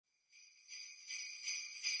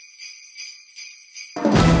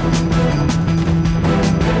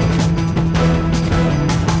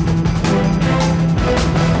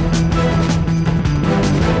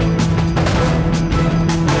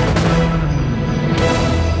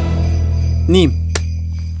Nii,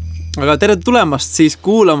 aga tere tulemast siis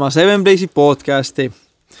kuulama Seven Playsi podcasti.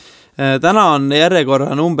 Täna on järjekorra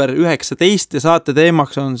number 19 ja saate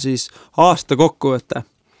teemaks on siis aasta kokkuvõte.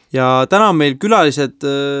 Ja täna on meil külalised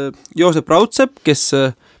Joosep Raudsepp, kes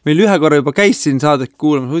meil ühe korra juba käis siin saadet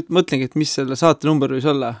kuulamas. Mõtlengi, et mis selle saate number võis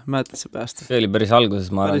olla, mäletad see päästa? See oli päris alguses,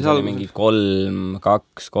 ma arvan, see oli mingi 3,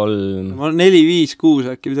 2, 3... 4, 5, 6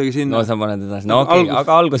 äkki midagi sinna. No sa paned edasi, no okei,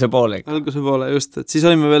 aga alguse poole. Alguse poole, just, et siis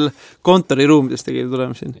olime veel kontoriruumides tegelikult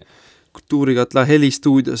tulema siin Kultuurikatla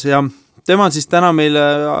helistuudios ja tema on siis täna meile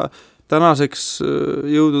tänaseks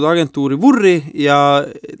jõudnud agentuuri Vurri ja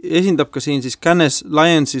esindab ka siin siis Cannes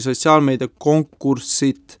Lions'i sotsiaalmeedia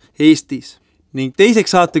konkurssit Eestis. Ning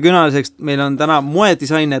teiseks saatekülaliseks meil on täna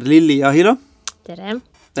moedisainer Lilli Jahilo. Tere.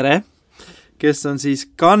 Tere. Kes on siis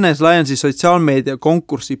Cannes Lions'i sotsiaalmeedia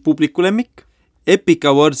konkursi publikulemmik, Epic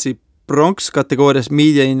Awardsi Bronx kategoorias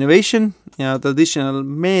Media Innovation ja Traditional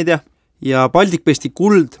Media ja Baltic-Besti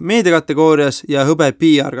kuld meediakategoorias ja hõbe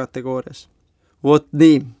PR kategoorias. Vot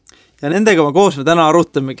nii. Ja nendega koos me täna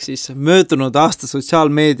arutamegi siis möödunud aasta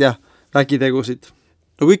sotsiaalmeedia vägitegusid.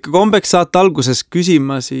 Nagu ikka kombeks saate alguses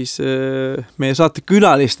küsima siis meie saate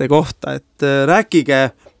külaliste kohta, et rääkige,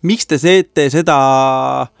 miks te teete seda,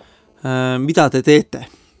 mida te teete?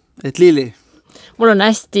 Et Lili? Mul on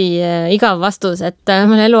hästi igav vastus, et ma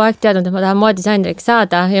olen eluaeg teadnud, et ma tahan moedisaineriks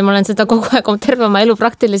saada ja ma olen seda kogu aeg terve oma elu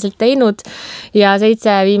praktiliselt teinud ja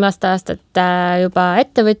 7 viimast aastat juba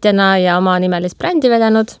ettevõtjana ja oma nimelist brändi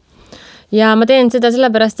vedanud. Ja ma teen seda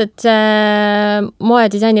sellepärast, et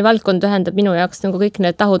moedisaini valdkond ühendab minu jaoks nagu kõik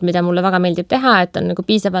need tahud, mida mulle väga meeldib teha, et on nagu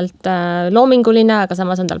piisavalt loominguline, aga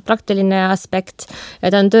samas on tal praktiline aspekt,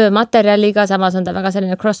 et on töömaterjaliga, samas on ta väga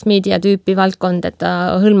selline cross-media tüüpi valdkond, et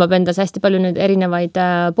ta hõlmab endas hästi palju nüüd erinevaid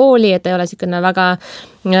pooli, et ta ei ole selline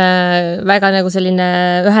väga nagu selline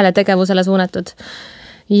ühele tegevusele suunatud.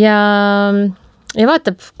 Ja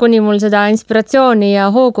vaatab, kuni mul seda inspiratsiooni ja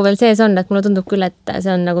hoogu veel sees on, et mulle tundub küll, et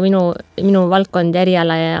see on nagu minu valdkond ja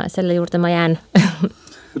eriala ja selle juurde ma jään.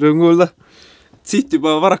 Rõõm kuulda. Siit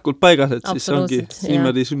juba varakult paigas, et siis ongi,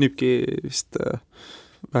 niimoodi sunnibki vist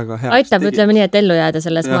väga hea. Aitab, ütleme nii, et ellu jääda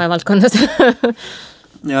selles moevaldkonnas.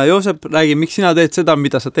 Ja Joosep, räägi, miks sina teed seda,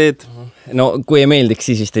 mida sa teed? No kui ei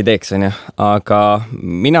meeldiks, siis vist ei teeks, on ju. Aga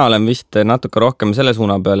mina olen vist natuke rohkem selle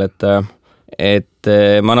suuna peal, et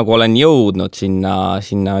ma nagu olen jõudnud sinna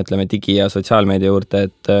ütleme digi- ja sotsiaalmeedia juurde,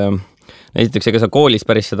 et esiteks ega sa koolis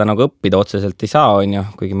päris seda nagu õppida otseselt ei saa, on ju,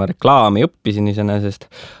 kuigi ma reklaami õppisin iseenesest,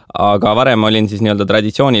 aga varem olin siis nii-öelda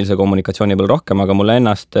traditsioonilise kommunikatsiooni peal rohkem, aga mulle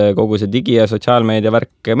ennast kogu see digi- ja sotsiaalmeedia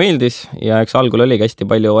värk meeldis ja eks algul oligi hästi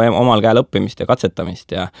palju omal käel õppimist ja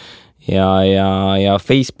katsetamist ja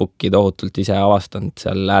Facebooki tohutult ise avastanud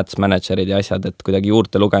seal ads managerid ja asjad, et kuidagi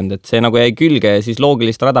juurde lugenud, et see nagu jäi külge ja siis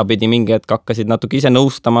loogilist rada pidi mingi hetk hakkasid natuke ise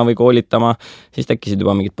nõustama või koolitama, siis tekkisid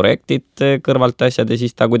juba mingid projektid kõrvalt asjad ja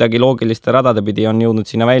siis ta kuidagi loogiliste radade pidi on jõudnud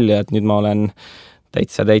sinna välja, et nüüd ma olen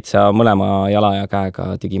täitsa mõlema jala ja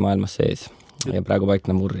käega digimaailmas sees ja praegu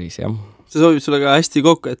paikne Vurris, jah. See sobib sulle ka hästi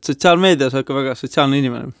kokku, et sotsiaalmeedias on ka väga sotsiaalne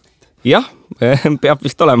inimene. Jah, peab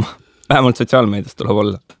vist olema, vähemalt sotsiaalmeedias tuleb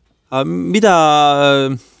olla. Mida,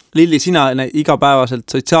 Lilli, sina igapäevaselt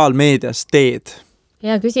sotsiaalmeedias teed?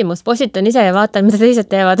 Hea küsimus. Positan ise ja vaatan, mida teised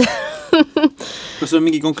teevad. Kas on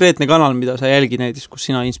mingi konkreetne kanal, mida sa jälgi näiteks, kus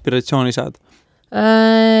sina inspiratsiooni saad?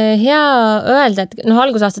 Hea öelda, et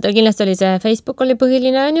algusaastatel kindlasti oli see Facebook oli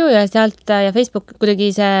põhiline on ju ja sealt ja Facebook kuidagi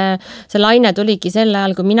see laine tuligi sel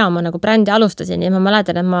ajal, kui mina oma nagu brändi alustasin ja ma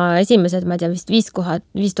mäletan, et ma esimesed, ma ei tea, vist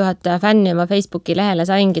 5000 fänni oma Facebooki lehele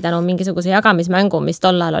saingi tänu mingisuguse jagamismängu, mis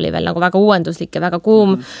tol ajal oli veel nagu väga uuenduslik ja väga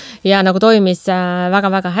kuum ja nagu toimis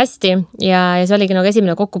väga-väga hästi ja see oligi nagu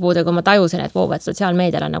esimene kokkupuude, kui ma tajusin, et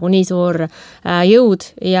sotsiaalmeedial on nagu nii suur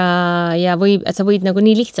jõud ja et sa võid nagu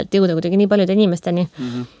nii lihtsalt jõuda kuidagi nii paljude inimesteni.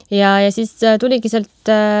 Ja siis tuligi sealt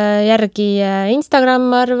järgi Instagram,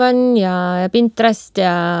 ma arvan, ja Pinterest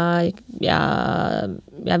ja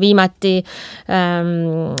viimati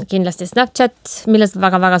kindlasti Snapchat, millest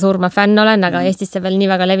väga-väga suur ma fänn olen, aga Eestis see veel nii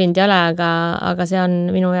väga levinud ei ole, aga see on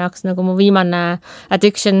minu jaoks nagu mu viimane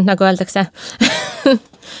addiction, nagu öeldakse.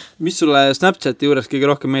 Mis sulle Snapchati juures kõige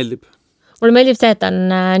rohkem meeldib? Mulle meeldib see, et on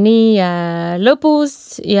nii lõbus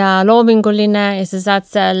ja loominguline ja sa saad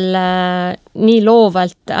seal nii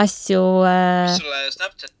loovalt asju sulle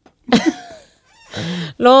Snapchat?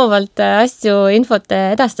 loovalt asju infot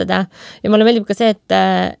edastada. Ja mulle meeldib ka see,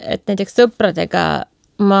 et näiteks sõpradega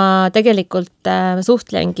ma tegelikult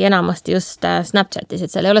suhtlengi enamasti just Snapchatis, et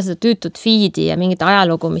seal ei ole seda tüütut feedi ja mingit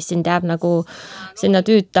ajalugu, mis sind jääb nagu sinna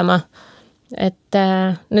tüütama. Et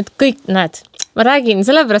nüüd kõik, näed, ma räägin,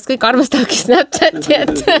 sellepärast kõik armastavadki Snapchati,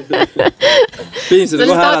 et pidin seda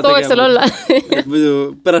kohe ära tegema. Muidu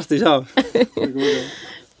pärast ei saa.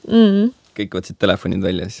 Kõik võtsid telefonid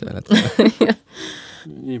välja, siis veel.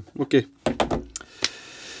 Nii, okei.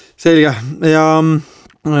 Selge. Ja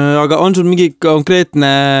aga on sul mingi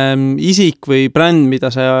konkreetne isik või bränd,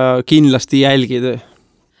 mida sa kindlasti jälgid?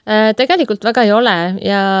 Tegelikult väga ei ole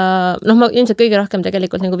ja ma ilmselt kõige rohkem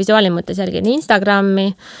tegelikult nagu visuaali mõttes jälgin Instagrami,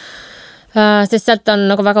 sest sealt on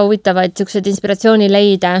nagu väga huvitavaid selliseid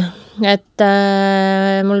inspiratsioonileide, et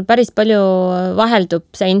mul päris palju vaheldub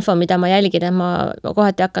see info, mida ma jälgin, et ma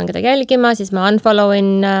kohati hakkan kedagi jälgima, siis ma unfollowin,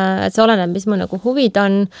 et see oleneb, mis mu nagu huvid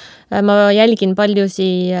on. Ma jälgin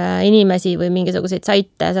paljusi inimesi või mingisuguseid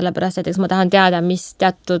saite, sellepärast näiteks ma tahan teada, mis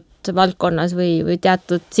teatud valdkonnas või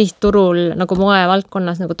teatud sihtturul nagu moe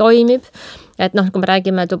valdkonnas nagu toimib. Et kui me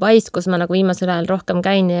räägime Dubaist, kus ma nagu viimasel ajal rohkem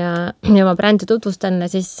käin ja ma brändi tutvustan,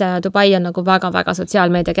 siis Dubai on nagu väga-väga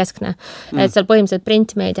sotsiaalmeedia keskne. Et seal põhimõtteliselt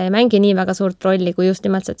printmeedia ei mängi nii väga suurt rolli kui just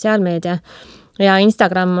nimelt sotsiaalmeedia. Ja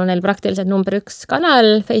Instagram on neil praktiliselt number 1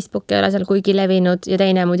 kanal, Facebook ei ole seal kuigi levinud ja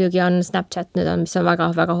teine muidugi on Snapchat nüüd on, mis on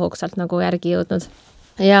väga-väga hoogsalt nagu järgi jõudnud.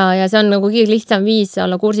 Ja see on nagu kõige lihtsam viis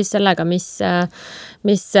olla kursis sellega, mis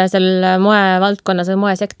seal moe valdkonnas või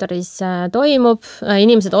moesektoris toimub.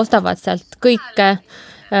 Inimesed ostavad sealt kõike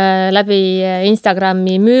läbi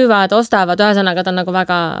Instagrami, müüvad, ostavad, ühesõnaga ta on nagu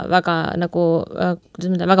väga nagu,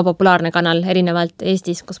 väga populaarne kanal erinevalt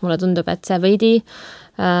Eestis, kus mulle tundub, et see veidi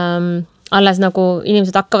alles nagu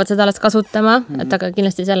inimesed hakkavad seda alles kasutama, et aga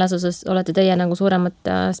kindlasti selles osas olete teie nagu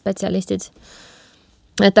suuremad spetsialistid.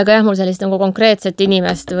 Et aga jah, mul sellist nagu konkreetset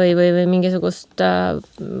inimest või mingisugust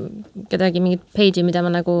kedagi mingit page'i, mida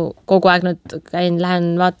ma nagu kogu aeg nüüd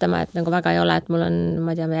lähen vaatama, et nagu väga ei ole, et mul on,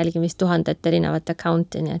 ma tean, jälgin vist 1000 erinevat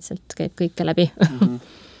account'i, nii et sealt käib kõike läbi.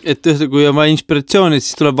 Et kui on vaja inspiratsiooni,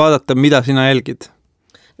 siis tuleb vaadata, mida sina jälgid?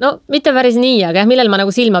 No mitte päris nii, aga millel ma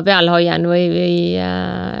nagu silma peal hoian või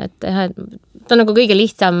et ta on nagu kõige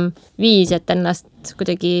lihtsam viis, et ennast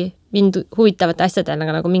kuidagi mind huvitavate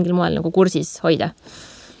asjadega nagu mingil moel nagu kursis hoida.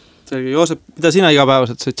 Selge, Joosep, mida sina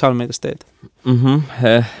igapäevaselt sotsiaalmeedias teed?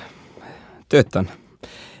 Töötan.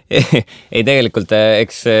 Ei, tegelikult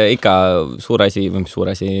eks ikka suur asi,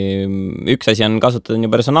 üks asi on kasutada ju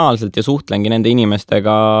personaalselt ja suhtlengi nende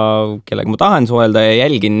inimestega, kellega ma tahan suhelda ja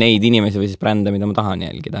jälgin neid inimesi või siis brände, mida ma tahan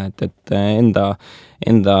jälgida, et enda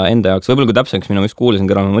jaoks, võib-olla kui täpsemaks mina just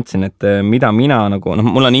kuulasin kõrval, ma mõtlesin, et mida mina nagu,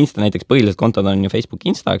 mul on Insta näiteks põhilised kontod on ju Facebook,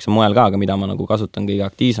 Insta, eks on mujal ka, aga mida ma nagu kasutan kõige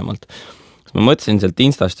aktiivsemalt. Ma mõtlesin sealt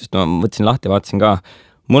Instast, just ma mõtlesin lahti, vaatasin ka,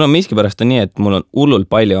 mul on miskipärast on nii, et mul on hullult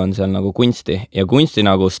palju on seal nagu kunsti ja kunsti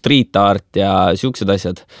nagu street art ja siuksed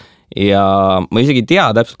asjad. Ja ma isegi ei tea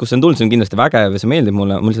täpselt, kus see on tulnud, see on kindlasti vägev ja see meeldib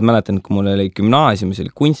mulle. Ma lihtsalt mäletan, et kui mul oli gümnaasiumis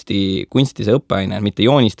oli kunsti see õppeaine, mitte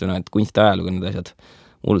joonistuna, et kunsti ajalugu need asjad.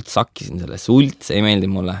 Hullult sakkisin sellest, üldse ei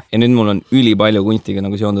meeldi mulle. Ja nüüd mul on ülipalju kunstiga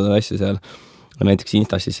nagu seondunud asju seal. Näiteks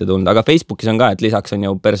Instas sisse tulnud, aga Facebookis on ka, et lisaks on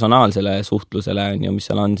ju personaalsele suhtlusele, mis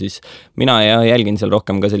seal on, siis mina jälgin seal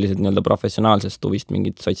rohkem ka sellised nii-öelda professionaalsest huvist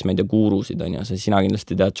mingid sotsmeedia guurusid on ju, sina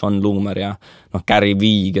kindlasti tead John Loomer ja Gary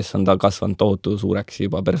Vee, kes on ta kasvanud tohutu suureks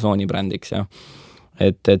juba persoonibrändiks ja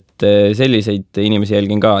et selliseid inimesi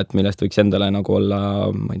jälgin ka, et millest võiks endale nagu olla,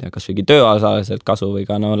 ma ei tea, kas võigi tööalaselt kasu või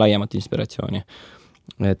ka laiemat inspiratsiooni.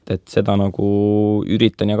 Et seda nagu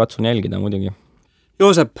üritan ja katsun jälgida muidugi.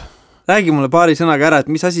 Joosep, räägi mulle paari sõnaga ära, et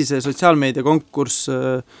mis asi see sotsiaalmeedia konkurss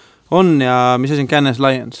on ja mis asi on Cannes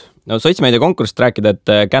Lions? No sotsiaalmeedia konkursist rääkida,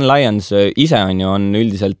 et Cannes Lions ise on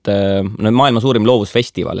üldiselt maailma suurim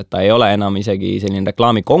loovusfestival, et ta ei ole enam isegi selline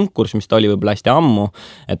reklaamikonkurss, mis ta oli võib-olla hästi ammu,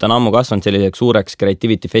 et ta on ammu kasvanud selliseks suureks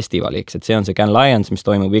creativity festivaliks, et see on see Cannes Lions, mis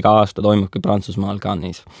toimub iga aasta, toimubki Prantsusmaal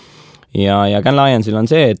Cannes'is. Ja Cannes Lionsil on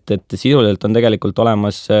see, et sisuliselt on tegelikult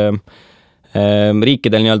olemas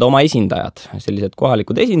riikidel nii-öelda oma esindajad, sellised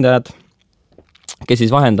kohalikud esindajad, kes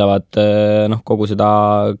siis vahendavad kogu seda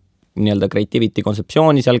nii-öelda creativity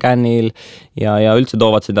kontseptsiooni seal Cannes'il ja üldse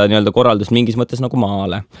toovad seda nii-öelda korraldust mingis mõttes nagu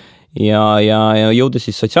maale. Ja jõudes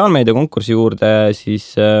siis sotsiaalmeedia konkursi juurde,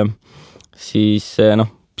 siis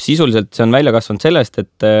sisuliselt see on välja kasvanud sellest,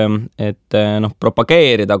 et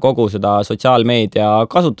propageerida kogu seda sotsiaalmeedia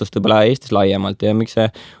kasutust võib-olla Eestis laiemalt ja miks see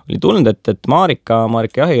oli tulnud, et Marika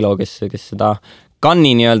Jahiloo, kes seda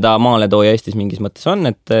Cannes'i nii-öelda maaletooja Eestis mingis mõttes on,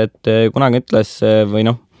 et kunagi ütles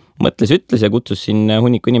ja kutsus siin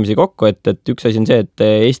hunniku inimesi kokku, et üks asi on see, et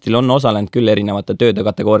Eestil on osalenud küll erinevate tööde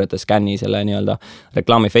kategooriates Cannes'i selle nii-öelda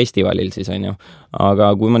reklaamifestivalil siis on ju. Aga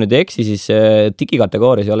kui ma nüüd ei eksi, siis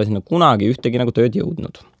digikategoorias ei ole sinna kunagi ühtegi nagu tööd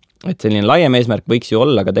jõudnud. Et selline laiem eesmärk võiks ju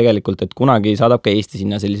olla, aga tegelikult, et kunagi saadab ka Eesti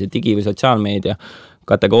sinna sellise digi- või sotsiaalmeedia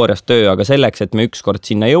kategoorias töö, aga selleks, et me ükskord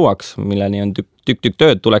sinna jõuaks, milleni on tükk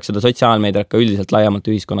tööd, tuleks seda sotsiaalmeediat ka üldiselt laiemalt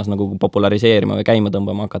ühiskonnas nagu populariseerima või käima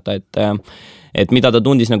tõmbama hakata, et mida ta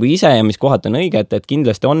tundis nagu ise ja mis kohad on õige, et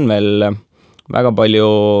kindlasti on veel väga palju,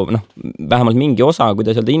 vähemalt mingi osa,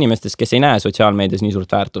 kuidas öelda inimestest, kes ei näe sotsiaalmeedias nii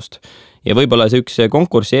suurt väärtust. Ja võib-olla see üks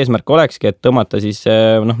konkursi eesmärk olekski, et tõmmata siis,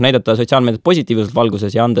 näidata sotsiaalmeediat positiivselt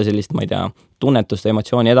valguses ja anda sellist, ma ei tea, tunnetust ja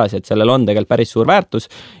emotsiooni edasi, et sellel on tegelikult päris suur väärtus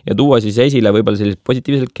ja tuua siis esile võib-olla sellised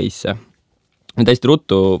positiivselt case'e. Nüüd hästi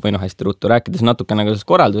ruttu rääkides natuke nagu selles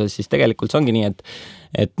korralduses, siis tegelikult see ongi nii,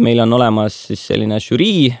 et meil on olemas siis selline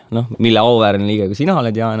žürii, mille auväärne liige, kui sina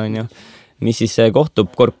oled, Jaan, on ju, mis siis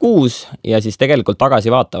kohtub kord kuus ja siis tegelikult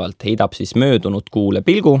tagasivaatavalt heidab siis möödunud kuule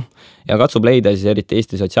pilgu ja katsub leida siis eriti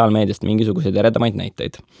Eesti sotsiaalmeediast mingisuguseid eredamaid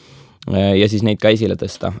näiteid. Ja siis neid ka esile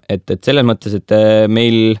tõsta. Et selles mõttes, et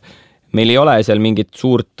meil ei ole seal mingit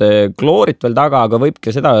suurt gloorit veel taga, aga võib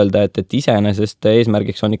ka seda öelda, et iseenesest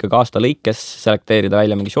eesmärgiks on ikkagi aasta lõikes selekteerida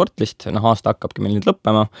välja mingi shortlist, aasta hakkabki meil nüüd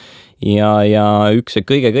lõppema ja üks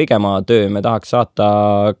kõige-kõigema töö me tahaks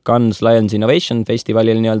saata Cannes Lions Innovation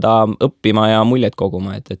Festivalil nii-öelda õppima ja muljet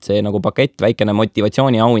koguma, et see nagu pakett, väikene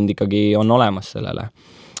motivatsiooni auhind ikkagi on olemas sellele.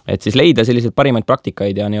 Et siis leida selliseid parimaid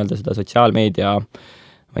praktikaid ja nii-öelda seda sotsiaalmeedia,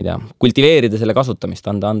 ma ei tea, kultiveerida selle kasutamist,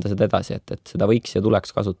 anda seda edasi, et seda võiks ja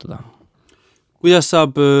tuleks kasutada. Kuidas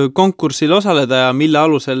saab konkursil osaleda ja mille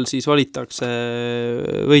alusel siis valitakse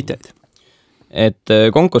võitjaid? Et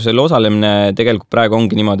konkursil osalemine tegelikult praegu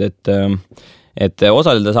ongi niimoodi, et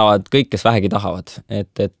osaleda saavad kõik, kes vähegi tahavad.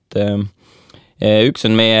 Et üks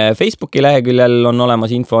on meie Facebooki leheküljel on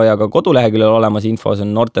olemas info ja ka koduleheküljel olemas info, see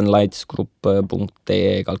on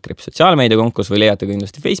northernlightsgroup.ee sotsiaalmeedia konkurss või leiate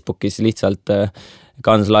kindlasti Facebookis lihtsalt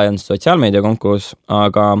Cannes Lions sotsiaalmeedia konkurss,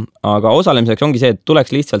 aga osalemiseks ongi see, et tuleks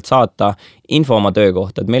lihtsalt saata info oma töö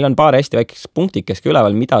kohta, et meil on paar hästi väikest punktikeski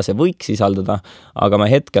üleval, mida see võiks sisaldada, aga me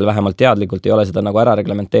hetkel vähemalt teadlikult ei ole seda nagu ära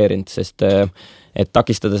reglementeerinud, sest et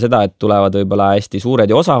takistada seda, et tulevad võib-olla hästi suured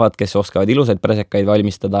ja osavad, kes oskavad ilusaid presekaid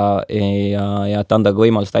valmistada ja et anda ka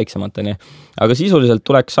võimalust väiksemateni. Aga sisuliselt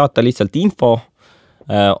tuleks saata lihtsalt info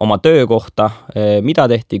oma töö kohta, mida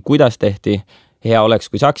tehti, kuidas tehti, hea oleks,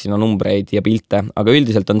 kui saaks sinna numbreid ja pilte, aga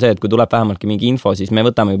üldiselt on see, et kui tuleb vähemaltki mingi info, siis me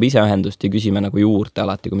võtame juba ise ühendust ja küsime nagu juurde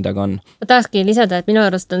alati, kui midagi on. Ma tahakski lisada, et minu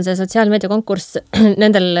arust on see sotsiaalmeedia konkurss,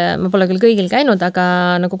 nendel ma pole küll kõigil käinud,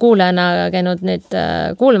 aga nagu kuulajana käinud neid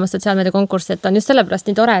kuulamas sotsiaalmeedia konkurssi, et on just sellepärast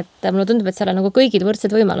nii tore, et mulle tundub, et seal on nagu kõigil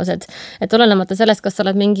võrdsed võimalused. Et olenemata sellest, kas sa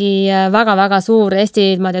oled mingi väga-väga suur Eesti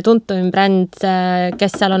ilmad ja tuntuim bränd,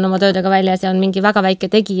 kes seal on oma töödega väljas ja on mingi väga väike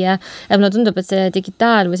tegija. Ja mulle tundub, et see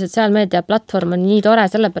digitaal- või sotsiaalmeedia platvorm on nii tore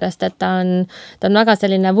sellepärast, et ta on väga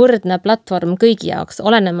selline võrdne platvorm kõigi jaoks,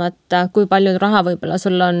 olenemata kui palju raha võib-olla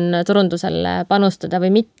sul on turundusel panustada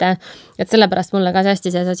või mitte. Et sellepärast mulle ka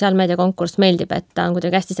hästi see sotsiaalmeedia konkurss meeldib, et ta on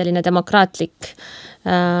kuidagi hästi selline demokraatlik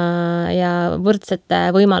ja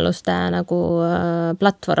võrdsete võimaluste nagu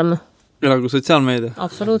platvorm. Ja nagu sotsiaalmeedia.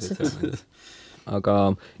 Absoluutselt. Aga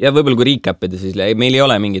ja võib-olla kui recapida, siis meil ei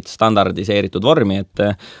ole mingit standardiseeritud vormi, et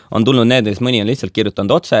on tulnud need, kes mõni on lihtsalt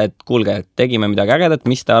kirjutanud otse, et kuulge, tegime midagi ägedat,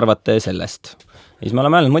 mis te arvate sellest? Ja siis me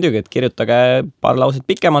oleme öelnud muidugi, et kirjutage paar lauset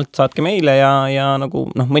pikemalt, saatke meile ja nagu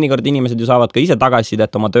mõnikord inimesed ju saavad ka ise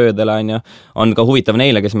tagasisidet oma töödele, on ka huvitav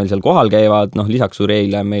neile, kes meil seal kohal käivad, lisaks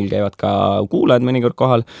Ureile meil käivad ka kuulajad mõnikord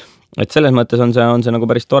kohal. Et selles mõttes on see nagu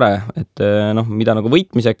päris tore, et mida nagu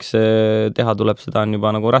võitmiseks teha tuleb, seda on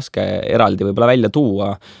juba nagu raske eraldi võib-olla välja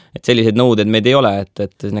tuua, et selliseid nõudeid meid ei ole,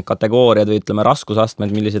 et need kategooriad või ütleme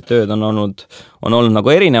raskusastmed, millised tööd on olnud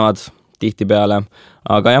nagu erinevad tihtipeale,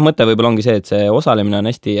 aga jah, mõte võib-olla ongi see, et see osalemine on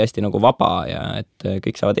hästi nagu vaba ja et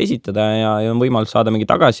kõik saavad esitada ja on võimalus saada mingi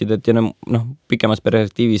tagasisidet ja pikemas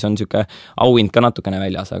perspektiivis on siuke auhind ka natukene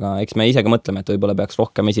väljas, aga eks me ise ka mõtleme, et võib-olla peaks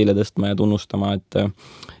rohkem esile tõstma ja tunnustama,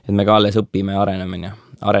 et me ka alles õpime ja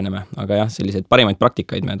areneme, aga jah, selliseid parimaid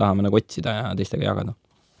praktikaid me tahame nagu otsida ja teistega jagada.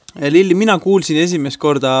 Lilli, mina kuulsin esimest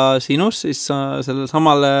korda sinust siis sellel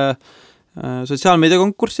samal sotsiaalmeedia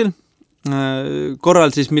konkursil,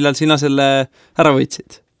 korral siis, millal sina selle ära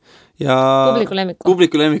võitsid. Ja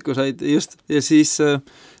publiku lemmiku said, just. Ja siis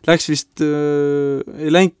läks vist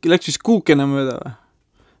kuukene mööda.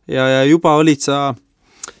 Ja juba olid sa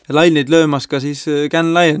laineid löömas ka siis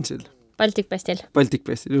Cannes Lionsil. Baltic Festil,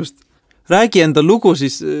 just. Räägi enda lugu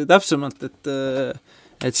siis täpsemalt, et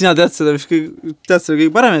sina tead seda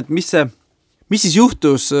kõige parem, et mis siis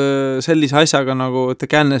juhtus sellise asjaga nagu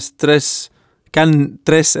Cannes Dress,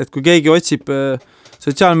 et kui keegi otsib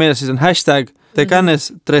sotsiaalmeedias, siis on hashtag Cannes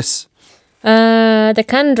Dress. The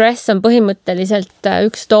Cannes Dress on põhimõtteliselt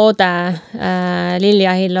üks toode Lilli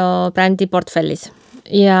Ahilo brändi portfellis.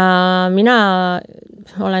 Ja mina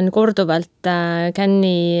olen korduvalt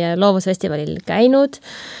Cannes'i loovusfestivalil käinud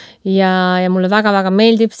ja mulle väga-väga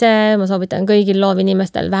meeldib see, ma soovitan kõigil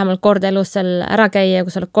loovinimestel vähemalt kord elus seal ära käia,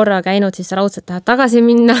 kui sa oled korra käinud, siis sa raudselt tahad tagasi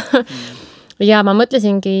minna. Ja ma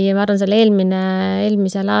mõtlesingi, ma arvan, selle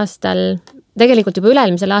eelmisel aastal, tegelikult juba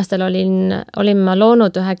üle-eelmisel aastal olin ma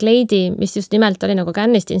loonud ühe kleidi, mis just nimelt oli nagu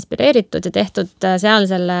Cannes'ist inspireeritud ja tehtud seal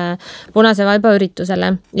selle punase vaiba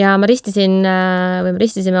üritusele. Ja ma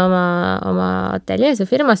ristisime oma ateljees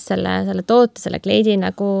või firmas selle toote, selle kleidi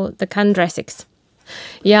nagu The Cannes Dressiks.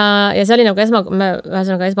 Ja see oli nagu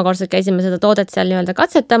esmakordselt käisime seda toodet seal nii-öelda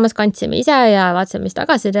katsetamas, kandsime ise ja vaatasime, mis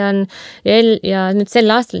tagasiside on. Ja nüüd sel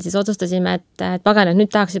aastal siis otsustasime, et pagan, et nüüd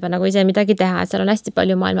tahaks juba nagu ise midagi teha, et seal on hästi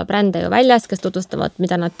palju maailma brände ju väljas, kes tutvustavad,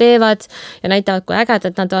 mida nad teevad ja näitavad, kui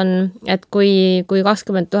ägedad nad on, et kui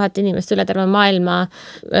 20,000 inimest üle terve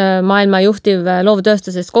maailma juhtiv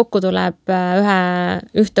loovtööstusest kokku tuleb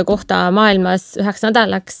ühte kohta maailmas 9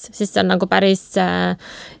 nädalaks, siis see on nagu päris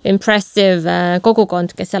impressive kogukond,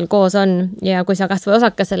 kes seal koos on ja kui sa kas või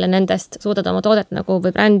osakesele nendest suudad oma toodet nagu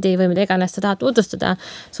või brändi või mida iganes sa tahad tutvustada,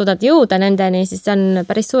 suudad jõuda nendeni, siis see on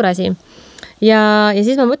päris suur asi. Ja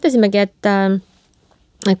siis ma mõtlesimegi, et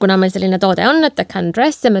kuna meil selline toode on, et Cannes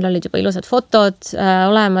Dress ja meil olid juba ilusad fotod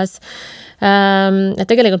olemas, et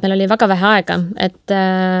tegelikult meil oli väga vähe aega, et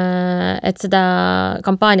seda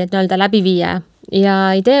kampaaniat nii-öelda läbi viia.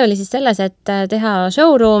 Ja idee oli siis selles, et teha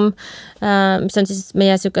showroom, mis on siis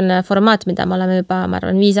meie selline formaat, mida me oleme juba, ma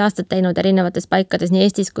arvan, 5 aastat teinud erinevates paikades nii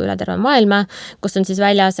Eestis kui üle terve maailma, kus on siis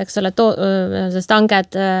väljas, eks ole,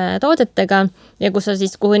 stanged toodetega ja kus on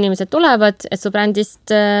siis, kuhu inimesed tulevad, et su brändist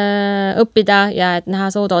õppida ja et näha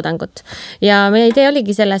su toodangut. Ja meie idee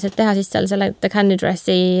oligi selles, et teha siis seal selle The Cannes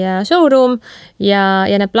Dressi showroom ja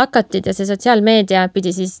need plakatid ja see sotsiaalmeedia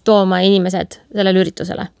pidi siis tooma inimesed sellele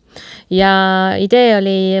üritusele. Ja idee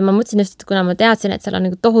oli, ma mõtlesin just, et kuna ma teadsin, et seal on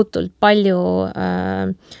nagu tohutult palju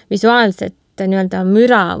visuaalset nii-öelda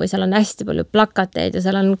müra või seal on hästi palju plakateid ja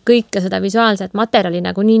seal on kõike seda visuaalset materjali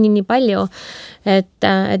nagu nii palju, et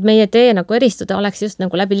meie tee nagu eristuda oleks just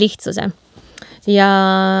nagu läbi lihtsuse. Ja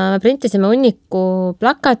me printisime hunniku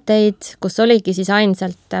plakateid, kus oligi siis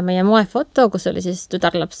ainsalt meie moefoto, kus oli siis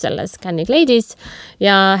tütarlaps selles Cannes'i kleidis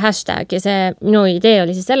ja hashtag ja see minu idee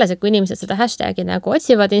oli siis selles, et kui inimesed seda hashtagi nagu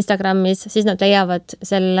otsivad Instagramis, siis nad leiavad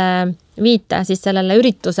selle viite siis sellele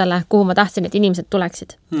üritusele, kuhu ma tahtsin, et inimesed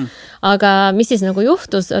tuleksid. Aga mis siis nagu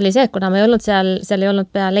juhtus, oli see, et kuna me ei olnud seal ei olnud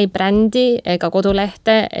peal ei brändi ega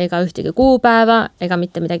kodulehte ega ühtegi kuupäeva ega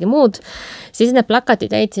mitte midagi muud, siis need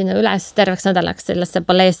plakatid jäid sinna üles terveks nädalaks sellesse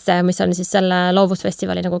paleesse, mis on siis selle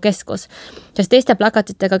loovusfestivali nagu keskus. Sest teiste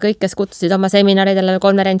plakatitega kõik, kes kutsusid oma seminaridele või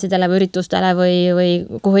konverentsidele või üritustele või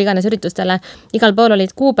kuhu iganes üritustele, igal pool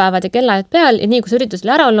olid kuupäevad ja kellaajad peal ja nii, kui see üritus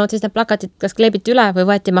oli ära olnud, siis need plakatid kas kleebiti üle või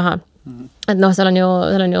võeti maha. Et seal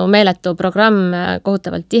on ju meeletu programm,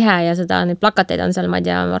 kohutavalt tihe ja neid plakateid on seal, ma ei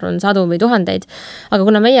tea, ma arvan, 100 või 1000, aga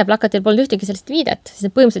kuna meie plakatil polnud ühtegi sellist viidet, siis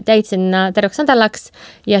need põhimõtteliselt jäid sinna terveks nädalaks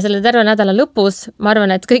ja selle terve nädala lõpus, ma arvan,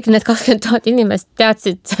 et kõik need 20,000 inimest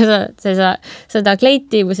teadsid seda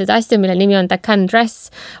kleiti või seda asja, mille nimi on The Cannes Dress,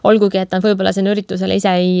 olgugi, et nad võib-olla sinna üritusele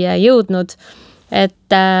ise ei jõudnud,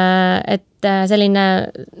 et selline,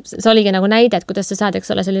 see oligi nagu näide, et kuidas sa saad, eks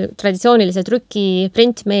ole, selline traditsioonilise trüki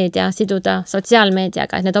printmeedia siduda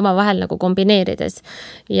sotsiaalmeediaga, et need omavahel nagu kombineerides.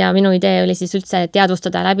 Ja minu idee oli siis üldse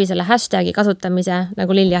teadvustada läbi selle hashtagi kasutamise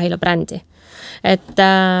nagu Lilja Hilo brändi. Et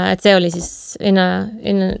see oli siis in a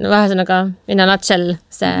nutshell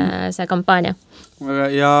see kampaania.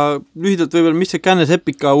 Ja lühidalt võib-olla, mis see Cannes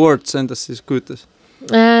Epica Awards endast siis kujutas?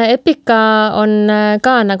 Epica on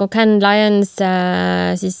ka nagu Cannes Lions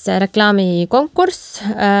siis reklaamikonkurss,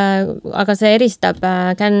 aga see eristab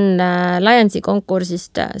Cannes Lionsi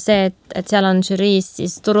konkursist see, et seal on žüriis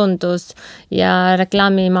siis turundus ja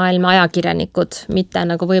reklaamimaailma ajakirjanikud, mitte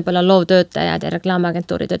nagu võib-olla loovtöötajad ja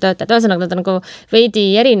reklaamagentuuride töötajad. Ühesõnaga, nad on nagu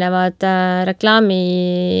veidi erinevad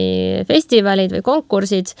reklaamifestivalid või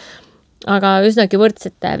konkursid, aga üsnagi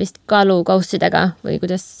võrdsete vist kaalukaussidega või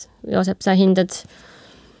kuidas, Joosep, sa hindad?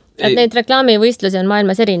 Et neid reklaamivõistlusi on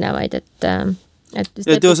maailmas erinevaid,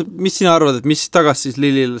 Joosep, mis sina arvad, et mis tagas siis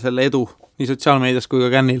Lillile selle edu nii sotsiaalmeedias kui ka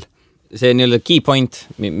Cannes'il? See nii-öelda key point,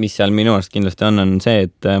 mis seal minu arust kindlasti on see,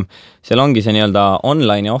 et seal ongi see nii-öelda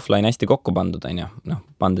online ja offline hästi kokku pandud,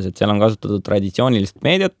 pandes, et seal on kasutatud traditsioonilist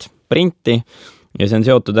meediat, printi ja see on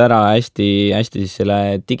seotud ära hästi siis selle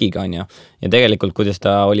digiga, ja tegelikult, kuidas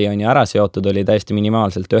ta oli ära seotud, oli täiesti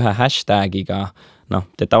minimaalselt ühe hashtagiga noh,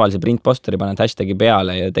 teed tavalise printposteri, paned hashtagi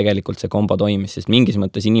peale ja tegelikult see kombo toimis, sest mingis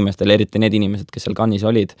mõttes inimestel, eriti need inimesed, kes seal Cannes'is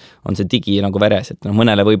olid, on see digi nagu veres, et noh,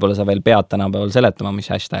 mõnele võib-olla sa veel pead tänapäeval seletama, mis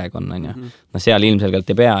hashtag on ju. No seal ilmselgelt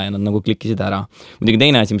ei pea ja nad nagu klikkisid ära. Muidugi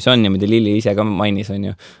teine asi, mis on ja mida Lilli ise ka mainis, on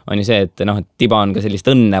ju see, et noh, et tiba on ka sellist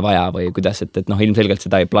õnne vaja või kuidas, et noh, ilmselgelt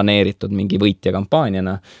seda ei planeeritud mingi võitja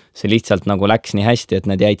kampaaniana. See lihtsalt nagu läks nii hästi, et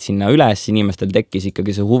nad jäid sinna üles, inimestel tekkis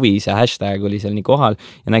ikkagi see huvi, see hashtag oli seal nii kohal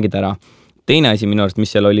ja nägid ära. Teine asi minu arust,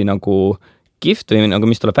 mis seal oli nagu kihvt või nagu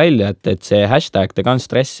mis tuleb välja, et see hashtag The Gun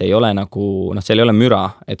Stress ei ole nagu, noh, seal ei ole müra,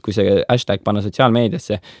 et kui see hashtag panna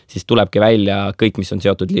sotsiaalmeediasse, siis tulebki välja kõik, mis on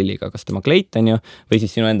seotud Lilliga, kas tema kleit on ju, või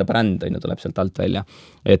siis sinu enda bränd on ju, tuleb sealt alt välja.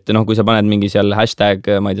 Et noh, kui sa paned mingi seal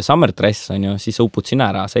hashtag, ma ei tea, summer dress on ju, siis sa upud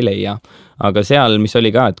sinna ära, sa ei leia. Aga seal, mis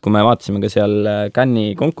oli ka, et kui me vaatasime ka seal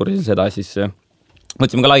Cannes'i konkursil seda, siis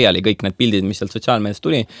mõtlesime ka laiali kõik need pildid, mis sealt sotsiaalmeedias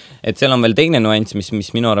tuli, et seal on veel teine nuanss,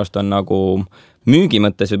 mis minu arust on nagu müügi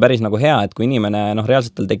mõttes või päris nagu hea, et kui inimene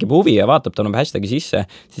reaalselt tal tekib huvi ja vaatab, ta on hashtagi sisse,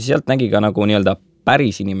 siis sealt nägi ka nagu nii-öelda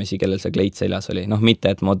päris inimesi, kellel see kleit seljas oli. Noh,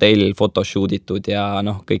 mitte, et modell photoshooditud ja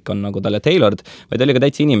kõik on nagu talle tailored, vaid oli ka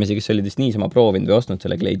täitsa inimesi, kes olid niisama proovinud või ostnud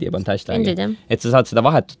selle kleidi ja pannud hashtagi. Et sa saad seda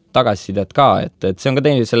vahetut tagasisidet ka, et see on ka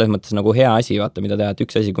teine selles mõttes nagu hea asi, vaata, mida teha, et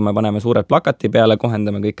üks asi, kui me paneme suured plakati peale,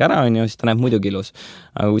 kohendame kõik ära, on ju, siis ta näeb muidugi ilus.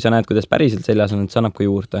 Aga kui sa näed, kuidas päriselt seljas on, et see annab ka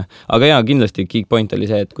juurde. Aga jaa, kindlasti key point oli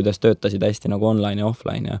see, et kuidas töötasid hästi nagu online ja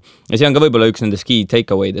offline. Ja see on ka võib-olla üks nendest key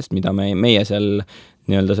takeawaydest, mida meie seal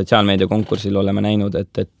nii-öelda sotsiaalmeedia konkursil oleme näinud,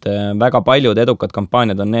 et väga paljud edukad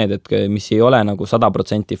kampaaniad on need, et mis ei ole nagu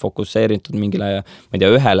 100% fokusseeritud mingile, ma ei tea,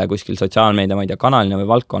 ühele kuskil sotsiaalmeedia, ma ei tea, kanalina või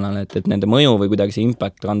valdkonnale, et nende mõju või kuidagi see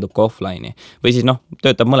impact kandub ka offline'i. Või siis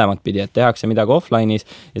töötab mõlemat pidi, et tehakse midagi offline'is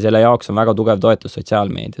ja selle jaoks on väga tugev toetus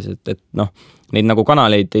sotsiaalmeedias, et neid nagu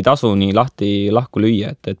kanaleid ei tasu nii lahku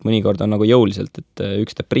lüüa, et mõnikord on nagu jõuliselt, et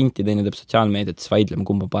üks teeb printi, teine teeb sotsiaalmeediat, siis vaidleme,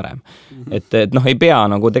 kumba parem. Et ei pea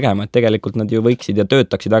nagu tegema, et tegelikult nad ju võiksid ja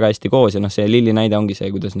töötaksid väga hästi koos ja see Lilli näide ongi see,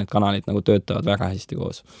 kuidas need kanalid nagu töötavad väga hästi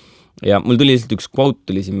koos. Ja mul tuli lihtsalt üks quote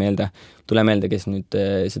tuli siin meelde, tule meelde, kes nüüd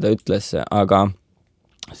seda ütles, aga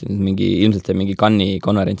ilmselt see mingi Cannes'i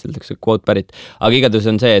konverentsil üks quote pärit, aga igatahes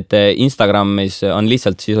on see, et Instagramis on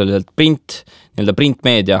lihtsalt sisuliselt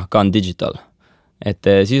printmeedia gone digital. Et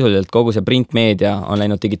sisuliselt kogu see printmeedia on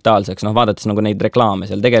läinud digitaalseks, vaadates nagu neid reklaame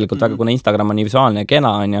seal tegelikult väga, kuna Instagram on nii visuaalne ja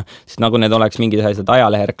kena on ju, siis nagu need oleks mingid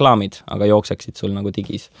ajalehe reklaamid, aga jookseksid sul nagu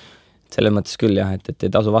digis. Selles mõttes küll jah, et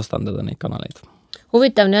ei tasu vastandada neid kanaleid.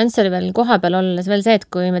 Huvitav nüanss oli veel koha peal olles veel see, et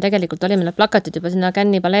kui me tegelikult olime need plakatid juba sinna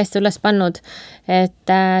Cannes'i paleesse üles pannud,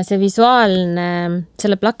 et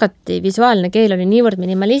selle plakati visuaalne keel oli niivõrd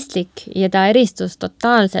minimalistlik ja ta eristus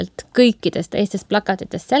totaalselt kõikidest teistest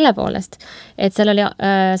plakatitest selle poolest, et see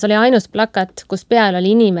oli ainus plakat, kus peal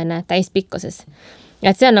oli inimene täispikkuses. Ja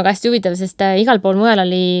et see on nagu hästi huvitav, sest igal pool mujal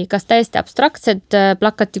oli kas täiesti abstraktsed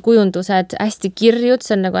plakati kujundused, hästi kirjud,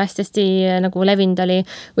 see on nagu hästi nagu levinud oli,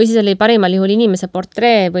 või siis oli parimal juhul inimese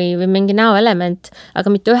portree või mingi näoelement,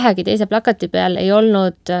 aga mitte ühegi teise plakati peal ei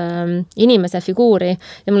olnud inimese figuuri.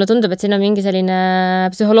 Ja mulle tundub, et siin on mingi selline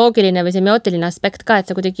psühholoogiline või semiootiline aspekt ka, et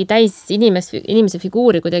sa kuidagi täis inimese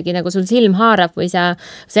figuuri kuidagi nagu sul silm haarab või sa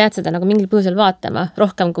jääd seda nagu mingil põhjusel vaatama,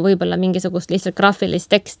 rohkem kui võib-olla mingisugust lihtsalt graafilist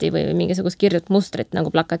teksti või mingisugust kirjut mustrit nagu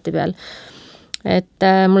plakati peal. Et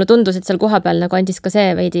mulle tundus, et seal koha peal nagu andis ka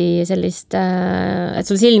see veidi sellist, et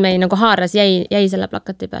sul silm nagu haaras jäi selle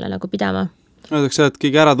plakati peale nagu pidama. Öeldakse, et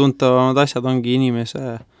kõige äratuntavamad asjad ongi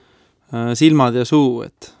inimese silmad ja suu,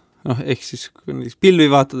 et ehk siis kui pilvi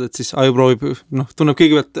vaatad, et siis aju proovib, tunneb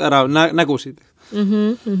kõigepealt ära nägusid.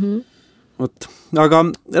 Võt. Aga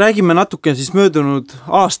räägime natuke siis möödunud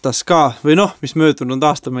aastas ka, või mis möödunud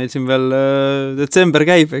aasta meil siin veel detsember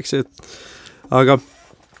käib, eks ju, aga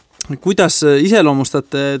kuidas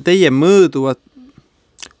iseloomustate teie mööduvat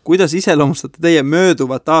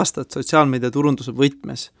aastat sotsiaalmeedia turunduse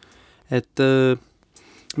võtmes? Et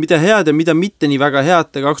mida head ja mida mitte nii väga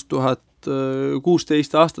head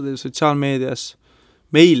 2016 aastal sotsiaalmeedias,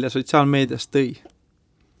 meile sotsiaalmeedias tõi?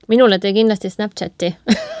 Minule tõi kindlasti Snapchati.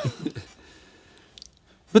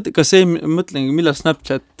 Mõtlengi, millal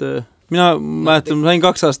Snapchat... Mina mäletan, ma sain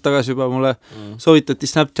 2 aastat tagasi juba, mulle soovitati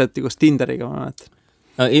Snapchati koos Tinderiga, ma mäletan.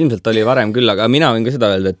 No, ilmselt oli varem küll, aga mina võin ka seda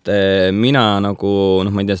öelda, et mina nagu,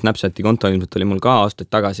 ma ei tea, Snapchati konto ilmselt oli mul ka aastaid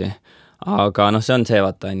tagasi, aga see on see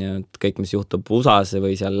vaata, on ju, et kõik, mis juhtub USAs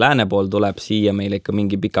või seal lääne pool tuleb siia meile ikka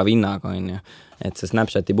mingi pika vinnaga, on ju. et see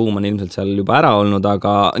Snapchati buum on ilmselt seal juba ära olnud,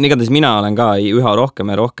 aga igatahes mina olen ka üha rohkem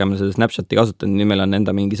ja rohkem seda Snapchati kasutanud, nimel on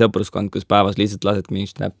enda mingi sõpruskond, kus päevas lihtsalt lased mingi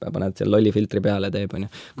snappe, paned seal lolli filtri peale ja teeb, on ju.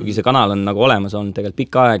 Kuigi see kanal on nagu olemas olnud tegelikult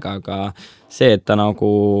pikka aega, aga see, et ta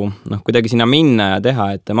nagu kuidagi sinna minna ja teha,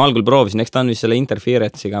 et ma algul proovisin, eks ta on vist selle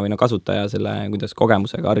interference'iga või kasutaja selle, kuidas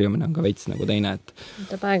kogemusega harjumine on ka veits nagu teine,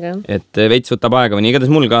 võtab aega, et veits võtab aega või nii,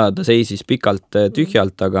 igatahes mul ka ta seisis pikalt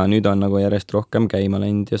tühjalt, aga nüüd on nagu järjest rohkem käima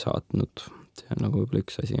läinud ja saatnud. See on nagu võib-olla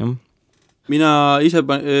üks asi, jah. Mina ise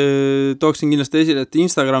tooksin kindlasti esile, et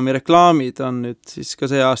Instagrami reklaamid on nüüd siis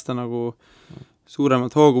ka see aasta nagu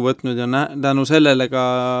suuremat hoogu võtnud ja tänu sellele ka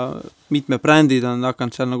mitme brändid on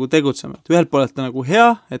hakanud seal nagu tegutsema. Ühelt poolelt on nagu hea,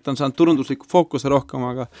 et on saanud turundusliku fookuse rohkem,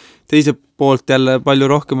 aga teise poolt jälle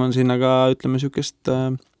palju rohkem on sinna ka, ütleme, niisugust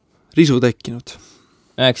risu tekkinud.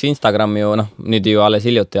 Eks Instagram ju, nüüd ju alles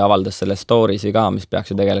hiljuti avaldas selle storiesi ka, mis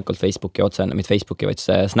peaks ju tegelikult Facebooki otsene, mitte Facebooki, vaid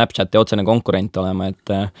see Snapchati otsene konkurent olema,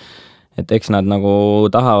 et eks nad nagu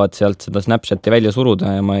tahavad sealt seda Snapchati välja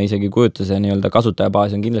suruda ja ma isegi kujuta, see nii-öelda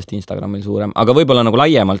kasutajabaas on kindlasti Instagramil suurem, aga võib-olla nagu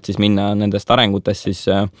laiemalt siis minna nendest arengutest,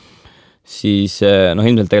 siis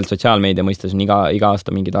ilmselt tegelikult sotsiaalmeedia mõistes on iga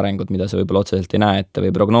aasta mingid arengud, mida sa võib-olla otseselt ei näe ette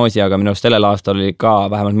või prognoosi, aga minu arust sellel aastal oli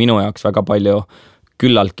ka vähemalt minu jaoks väga palju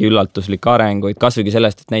küllaltki üllatuslikke arenguid, kasvõigi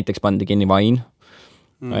sellest, et näiteks pandi kinni Vine,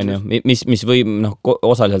 mis võib,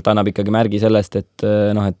 osaliselt annab ikkagi märgi sellest, et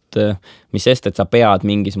mis sest, et sa pead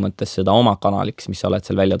mingis mõttes seda oma kanaliks, mis sa oled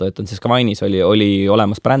seal välja töötanud, sest ka Vine'is oli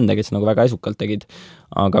olemas brände, kes nagu väga esukalt tegid,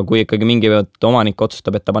 aga kui ikkagi mingi omanik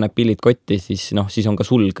otsustab, et ta paneb pillid kotti, siis on ka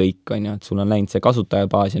sul kõik, et sul on läinud see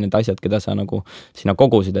kasutajabaas ja need asjad, keda sa nagu sinna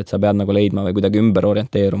kogusid, et sa pead nagu leidma või kuidagi ümber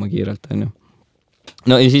orienteeruma kiirelt,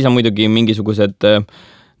 No ja siis on muidugi mingisugused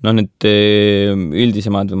need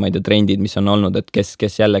üldisemad või ma ei tea, trendid, mis on olnud, et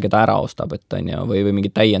kes jälle keda ära ostab, et või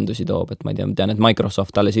mingeid täiendusi toob, et ma ei tea, tean, et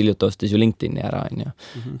Microsoft alles hiljuti ostis ju LinkedIni ära,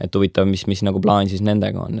 et huvitav, mis nagu plaan siis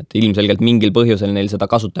nendega on, et ilmselgelt mingil põhjusel neil seda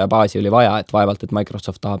kasutajabaasi oli vaja, et vaevalt, et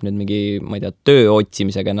Microsoft tahab nüüd mingi, ma ei tea, töö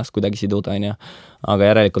otsimisega ennast kuidagi siduda, aga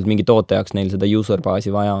järelikult mingi toote jaoks neil seda user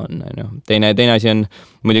baasi vaja on. Teine asi on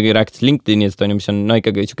muidugi rääkides LinkedInist, mis on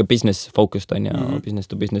ikkagi siuke business focused, business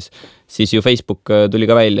to business, siis ju Facebook tuli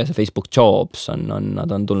ka välja, see Facebook Jobs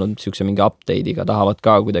nad on tulnud siukse mingi update'iga, tahavad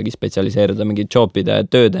ka kuidagi spetsialiseeruda, mingi jobide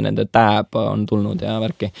tööde, nende tab on tulnud ja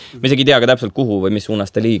värki. Ma isegi ei tea ka täpselt kuhu või mis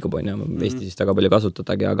suunas ta liigub, Eestis vist väga palju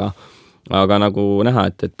kasutadagi, aga nagu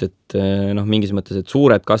näha, et mingis mõttes, et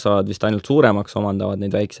suured kasvavad vist ainult suuremaks, omandavad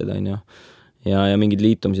neid väiksed, ja mingid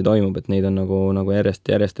liitumisi toimub, et neid on nagu järjest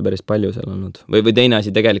ja päris palju seal olnud. Või teine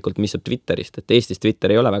asi tegelikult, mis saab Twitterist, et Eestis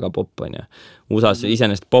Twitter ei ole väga popp, USA-s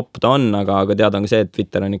iseenesest popp ta on, aga teada on ka see, et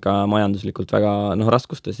Twitter on ikka majanduslikult väga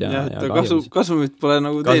raskustes ja kasumit pole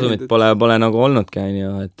nagu kasumit pole nagu olnudki,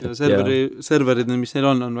 serverid, mis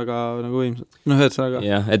neil on väga nagu võimsad.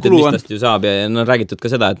 Jah, et mis tast ju saab ja räägitud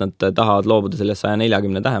ka seda, et nad tahavad loobuda sellest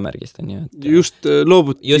 140 tähemärgist. Just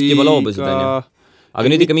juba loobusid, aga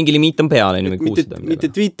nüüd ikka mingi limiit on peale, mitte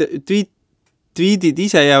tweetid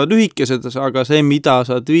ise jäävad lühikesed, aga see, mida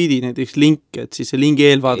sa tweetid, näiteks link, et siis see lingi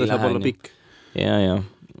eelvaade saab olla pikk. Ja.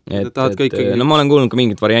 Ma olen kuulnud ka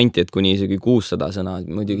mingit varianti, et kuni isegi 600 sõna,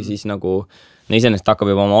 muidugi siis nagu iseenesest hakkab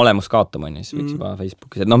juba oma olemus kaotama, siis võiks juba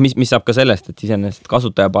Facebookis, et mis saab ka sellest, et iseenesest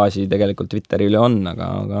kasutajabaasi tegelikult Twitteri üle on,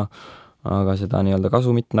 aga seda nii-öelda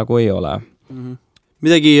kasumit nagu ei ole.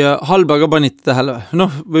 Midagi halba ka panite tähele?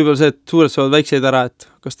 Võib-olla see, et suured saavad väikseid ära, et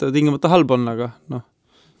kas ta tingimata halb on, aga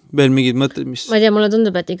veel mingid mõtted, mis... Ma ei tea, mulle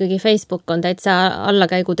tundub, et ikkagi Facebook on täitsa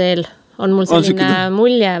allakäiguteel. On mul selline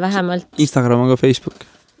mulje vähemalt. Instagram on ka Facebook.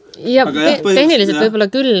 Ja tehniliselt võib-olla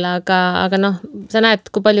küll, aga sa näed,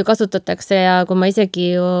 kui palju kasutatakse ja kui ma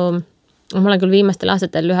isegi ju... Ma olen küll viimastel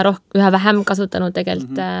aastatel üha vähem kasutanud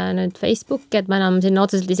tegelikult nüüd Facebooki, et ma enam sinna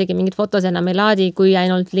otseselt isegi mingid fotos enam ei laadi, kui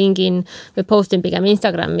ainult lingin või postin pigem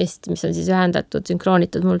Instagramist, mis on siis ühendatud,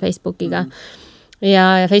 sünkroonitud mul Facebookiga. Ja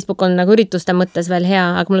Facebook on nagu ürituste mõttes veel hea,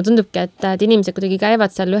 aga mulle tundubki, et inimesed kuidagi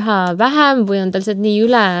käivad seal üha vähem või on tal see nii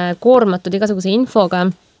üle koormatud igasuguse infoga,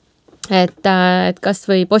 et kas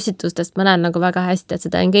või postitustest ma näen nagu väga hästi, et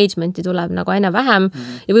seda engagementi tuleb nagu aina vähem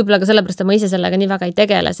ja võib-olla ka sellepärast, et ma ise sellega nii väga ei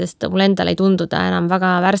tegele, sest mul endal ei tunduda enam väga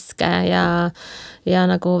värske ja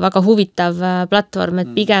nagu väga huvitav platvorm,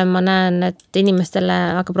 et pigem ma näen, et inimestele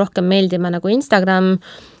hakkab rohkem meeldima nagu Instagram,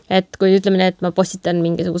 et kui ütleme nii, et ma postitan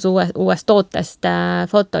mingisuguse uuest tootest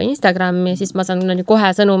foto Instagrami, siis ma saan kohe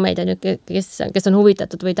sõnumeid, kes on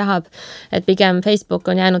huvitatud või tahab, et pigem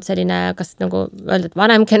Facebook on jäänud selline, kas nagu öelda, et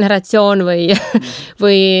vanem generatsioon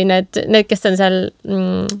või need, kes on seal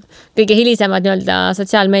kõige hilisemad nii-öelda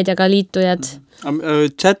sotsiaalmeediaga liitujad.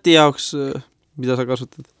 Chati jaoks, mida sa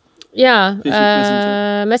kasutad? jaa,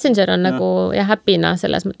 Messenger on nagu jah, äpina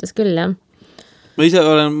selles mõttes küll, jah. Ma ise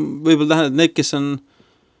olen võib-olla tähendab, et need, kes on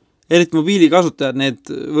eriti mobiilikasutajad,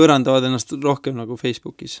 need võõrandavad ennast rohkem nagu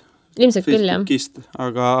Facebookis. Ilmselt küll, jah.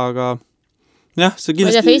 Aga jah, see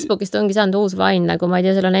kindlasti... Facebookist ongi saanud uus Vine, nagu ma ei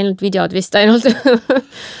tea, seal on ainult videod vist ainult.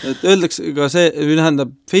 et öeldakse ka see,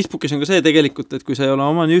 tähendab, Facebookis on ka see tegelikult, et kui sa ei ole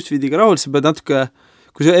oma newsfeediga rahul, sa pead natuke,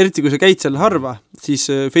 eriti kui sa käid seal harva, siis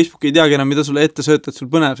Facebook ei teagi enam, mida sulle ette sööta, et sul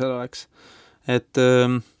põnev seal oleks.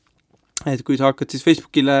 Et kui sa hakkad siis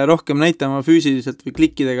Facebookile rohkem näitama füüsiliselt või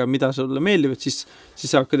klikkidega, mida sulle meeldivad, siis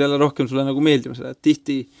sa hakkad jälle rohkem sulle nagu meeldima seda.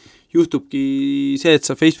 Tihti juhtubki see, et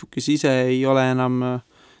sa Facebookis ise ei ole enam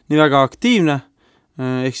nii väga aktiivne,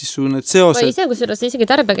 ehk siis sul need seosed... Või ise, kusjuures isegi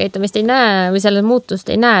tarbekäitumist ei näe või selle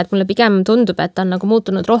muutust ei näe, et mulle pigem tundub, et on nagu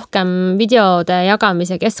muutunud rohkem videode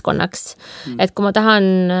jagamise keskkonnaks. Et kui ma tahan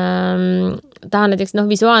näiteks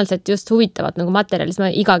visuaalselt just huvitavat nagu materjali, siis ma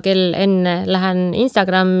iga kell enne lähen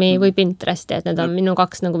Instagrami või Pinteresti, et need on minu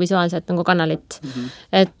 2 nagu visuaalset nagu kanalit.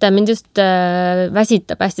 Et mind just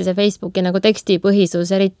väsitab hästi see Facebooki nagu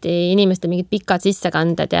tekstipõhisus, eriti inimeste mingid pikad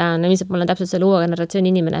sissekanded ja ilmselt mul on täpselt see uue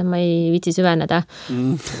generatsiooni inimene, ma ei viitsi süveneda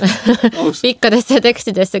pikkadesse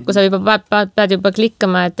tekstidesse, kui sa juba pead juba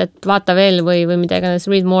klikkama, et vaata veel või mida iganes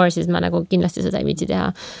read more, siis ma nagu kindlasti seda ei viitsi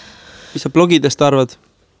teha. Mis sa blogidest arvad?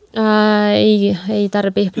 Ei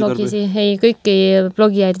tarbi blogisi, ei kõiki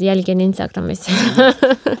blogijaid jälgin Instagramis.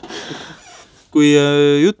 Kui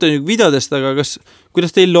jutt on videodest, aga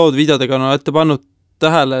kuidas teil lood videodega on ette pannud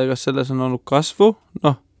tähele, kas selles on olnud kasvu?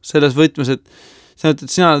 Selles võtmes, et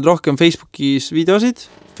sina oled rohkem Facebookis videosid,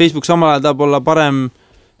 Facebook samal ajal tahab olla parem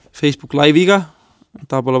Facebook live'iga,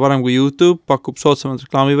 tahab olla parem kui YouTube, pakub soodsamad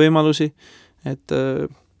reklaamivõimalusi, et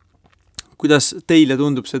kuidas teile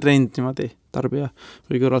tundub see trend niimoodi tarbija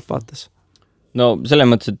või kõrvalt vaates? No selles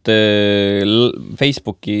mõttes, et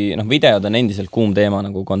Facebooki videod on endiselt kuum teema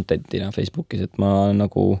nagu contentina Facebookis, et ma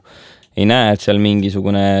nagu ei näe, et seal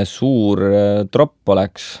mingisugune suur drop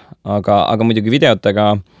oleks, aga muidugi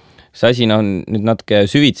videotega see asi nüüd natuke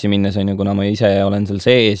süvitsi minnes on ju, kuna ma ise olen seal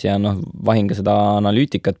sees ja vahin ka seda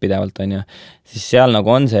analüütikat pidevalt on ju, siis seal nagu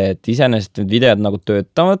on see, et iseenesest need videod nagu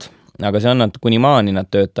töötavad, aga see on kuni maani nad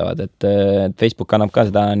töötavad, et Facebook annab ka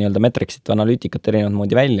seda nii-öelda metriksit või analüütikat erinevat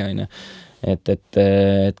moodi välja on ju, et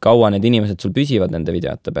kaua need inimesed sul püsivad nende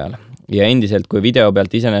videote peal ja endiselt, kui video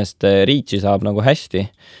pealt iseenesest reach'i saab nagu hästi,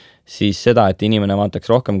 siis seda, et inimene vaataks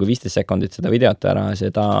rohkem kui 15 sekundit seda videot ära,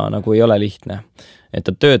 seda nagu ei ole lihtne. Et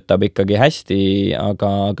ta töötab ikkagi hästi,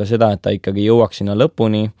 aga seda, et ta ikkagi jõuaks sinna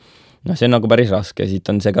lõpuni, see on nagu päris raske. Siit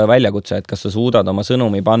on see ka väljakutse, et kas sa suudad oma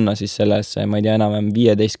sõnumi panna siis sellesse, ma ei tea, enam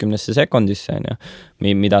 15 sekundisse,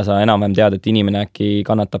 mida sa enam tead, et inimene äkki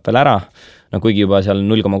kannatab veel ära. Kuigi juba seal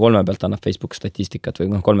 0,3 pealt annab Facebook statistikat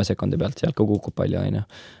või 3 sekundi pealt, sealt ka kukub palju, on ju.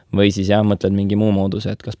 Või siis mõtled mingi muu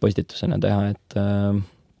mooduse, et kas postitusena teha, et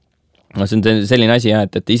see on selline asi,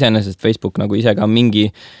 et iseenesest Facebook nagu ise ka mingi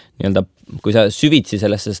nii-öelda, kui sa süvitsi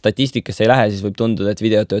sellesse statistikasse ei lähe, siis võib tunduda, et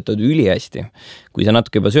videod töötavad ülihästi. Kui sa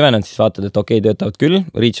natuke juba süvened, siis vaatad, et okei, töötavad küll,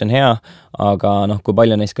 reach on hea, aga kui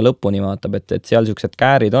palju neist ka lõpuni vaatab, et seal siuksed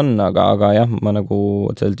käärid on, aga jah, ma nagu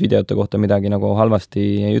sellelt videote kohta midagi nagu halvasti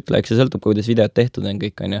ei ütle, eks see sõltub, kuidas videod tehtud on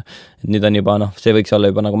kõik, on ju. Et nüüd on juba, see võiks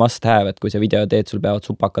olla juba nagu must have, et kui see video teed, sul peavad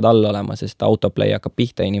supakad all olema, sest autoplay hakkab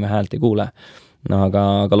pihta, inimene häält ei kuule.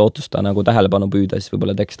 Aga lootusta nagu tähelepanu püüda, siis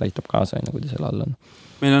võib-olla tekst aitab kaasa, kui ta selle all on.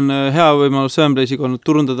 Meil on hea võimalus Söönplaysiga olnud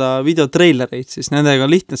turundada videotreilereid, siis nendega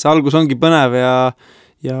on lihtne, see algus ongi põnev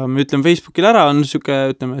ja me ütleme Facebookil ära, on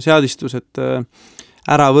niisugune seadistus, et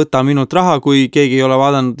ära võta minut raha, kui keegi ei ole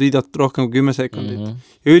vaadanud videot rohkem kui 10 sekundit.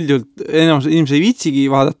 Ja üldjuhult enamus inimesed ei viitsigi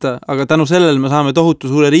vaadata, aga tänu sellele me saame tohutu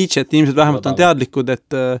suure reach, et inimesed vähemalt on teadlikud,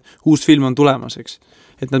 et uus film on tulemas, eks.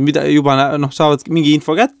 Et nad juba saavad mingi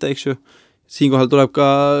info kätte, eks ju. Siinkohal tuleb ka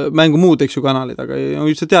mängu muud, eks ju, kanalid, aga on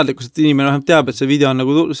üldse teadlikkus, et inimene vähemalt teab, et see video on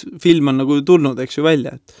nagu, film on nagu tulnud, eks ju,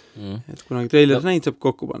 välja, et kunagi treileris näinud saab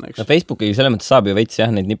kokku panna, eks. Facebooki selles mõttes saab ju veits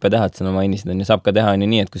neid nippe teha, et sa mainisid, on ju, saab ka teha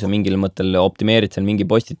nii, et kui sa mingil mõttel optimeerid seal mingi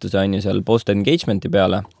postituse, on ju, seal post engagement'i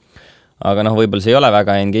peale, aga võib-olla see ei ole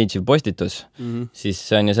väga engage'iv postitus, siis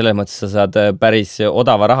on ju selles mõttes sa saad päris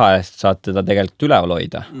odava raha eest saad teda tegelikult üleval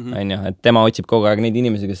hoida, on ju, et tema otsib kogu aeg neid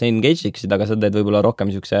inimesi, kes engage'iksid, aga sa teed võib-olla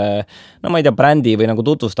rohkem siukse, ma ei tea, brändi või nagu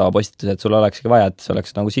tutvustava postituse, et sul olekski vaja, et see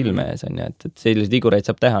oleks nagu silme ees, on ju, et sellised vigureid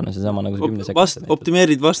saab teha, see sama nagu 10 sekundit.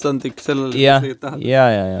 Optimeerid vastandlik sellele,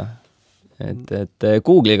 ja. Et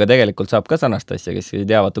Google'iga tegelikult saab ka sarnast asja, kes ei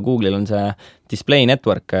tea, vaata Google'il on see display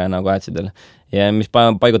network nagu adsidel ja mis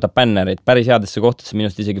paigutab bännerid päris headesse kohtadesse,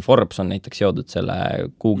 minust isegi Forbes on näiteks jõudnud selle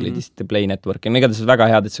Google'i Display Network'i, igatahes väga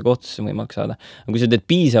headesse kohtadesse võimalik saada. Aga kui sa teed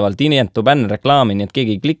piisavalt inetu bännerreklaami, nii et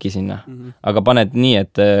keegi ei kliki sinna, aga paned nii,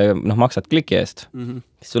 et maksad kliki eest,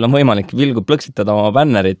 siis sul on võimalik vilgu plõksitada oma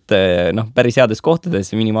bännerit päris heades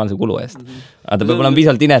kohtades minimaalse kulu eest. Aga ta peab olema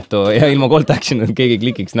piisavalt inetu ja ilma call to action, et keegi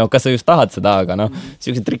klikiks. Kas sa just tahad seda, aga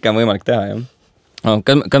sellised trikke on võimalik teha, jah.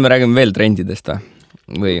 Kas me räägime veel trendidest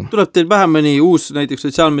või? Tuleb teil vähem mõni uus näiteks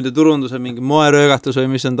sotsiaalmeedia turunduse mingi moeröögatus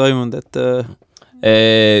või mis on toimunud, et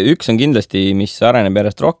üks on kindlasti, mis areneb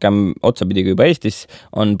järjest rohkem otsapidi kui juba Eestis,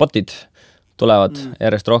 on botid tulevad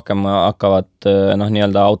järjest rohkem, hakkavad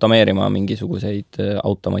nii-öelda automeerima mingisuguseid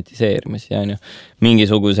automatiseerimisi,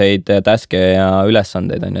 mingisuguseid taske ja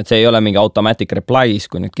ülesandeid, et see ei ole mingi automatic replies,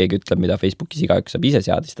 kui nüüd keegi ütleb, mida Facebookis igaüks saab ise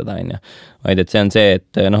seadistada, vaid et see on see,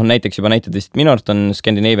 et näiteks juba näited vist minu arust on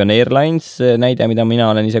Scandinavian Airlines näide, mida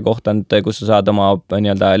mina olen ise kohtanud, kus sa saad oma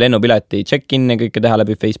nii-öelda lennupileti check-in ja kõike teha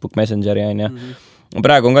läbi Facebook Messengeri,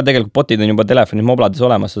 praegu on ka tegelikult botid on juba telefonis moblades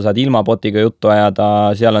olemas, sa saad ilma botiga juttu ajada,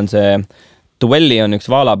 seal on see Duelli on üks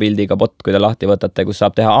vaalapildiga bot, kui te lahti võtate, kus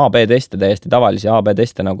saab teha A-B-teste, täiesti tavalisi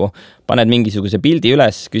A-B-teste, nagu paned mingisuguse pildi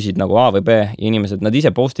üles, küsid nagu A või B ja inimesed, nad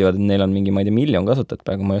ise postivad, et neil on mingi, ma ei tea, 1 miljon kasutajat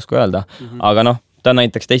praegu, ma ei oska öelda, aga ta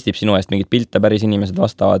näiteks testib sinu eest mingit pilte, päris inimesed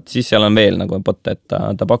vastavad, siis seal on veel nagu bot, et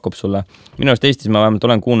ta pakub sulle. Minu arust Eestis ma vähemalt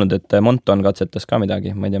olen kuulnud, et Monton katsetas ka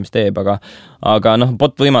midagi, ma ei tea, mis teeb, aga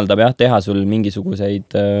bot võimaldab teha sul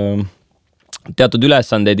mingisuguseid teatud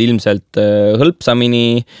ülesandeid ilmselt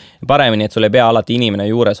hõlpsamini, paremini, et sul ei pea alati inimene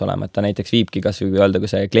juures olema, et ta näiteks viibki kas või öelda,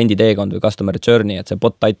 kui see kliendi teekond või customer journey, et see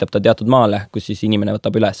bot aitab ta teatud maale, kus siis inimene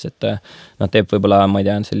võtab üles, et teeb võib-olla, ma ei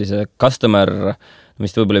tea, sellise customer,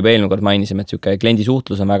 mis võib-olla juba eelmine kord mainisime, et siuke kliendi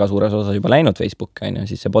suhtlus on väga suures osas juba läinud Facebooki,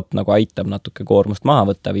 siis see bot nagu aitab natuke koormust maha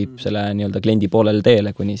võtta, viib selle nii-öelda kliendi poolele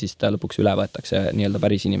teele, kuni siis ta lõpuks üle võetakse nii-öelda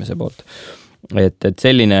päris inimese poolt. Et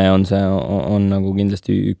selline on see, on nagu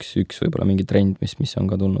kindlasti üks võib-olla mingi trend, mis on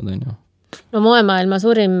ka tulnud, No moemaailma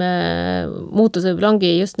suurim muutus võib-olla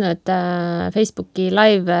ongi just need Facebooki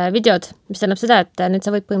live videod, mis tähendab seda, et nüüd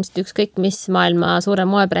sa võid põhimõtteliselt ükskõik mis maailma suure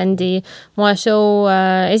moebrändi, moeshow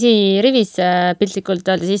esirivis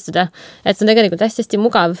piltlikult öeldes istuda. Et see on tegelikult hästi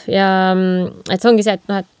mugav ja et see ongi see,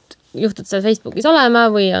 et juhtud sa Facebookis olema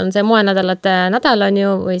või on see moenädalate nädal on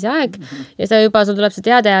ju või see aeg ja see juba sul tuleb see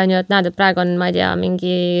teade on ju, et näed, et praegu on, ma ei tea,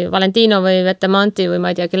 mingi Valentino või Vetemanti või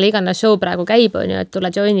ma ei tea, kelle iganes show praegu käib on ju, et tule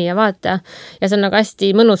joini ja vaata ja see on nagu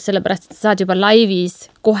hästi mõnus, sellepärast et sa saad juba laivis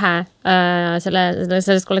kohe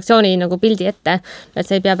sellest kollektsiooni nagu pildi ette, et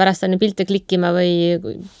sa ei pea pärast on pilte klikkima või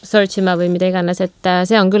search ima või mida iganes, et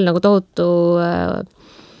see on küll nagu tohutu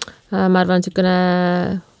ma arvan, niisugune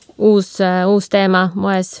uus teema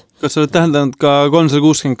moes. Kas sa oled tähendanud ka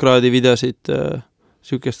 360 kraadi videosid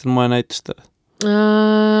sükestel moenäitustel?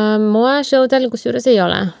 Moeshowdel kusjuures ei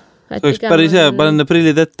ole. See oleks päris hea, panen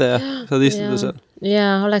prillid ette ja saad istuda seal.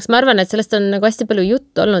 Ja oleks, ma arvan, et sellest on nagu hästi palju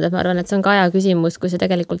juttu olnud, et ma arvan, et see on ka aja küsimus, kui see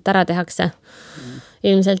tegelikult ära tehakse.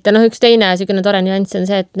 Ilmselt. Ja üks teine sükene tore nüanss on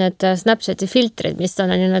see, et need Snapchati filtrid, mis on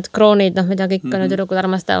ju need kroonid, mida kõik on tüdrukud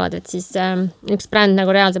armastavad, et siis üks bränd nagu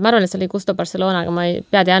reaalselt, ma arvan, et see oli Gusto Barcelona, aga ma ei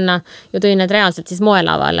pead ei anna, ju tõi need reaalselt siis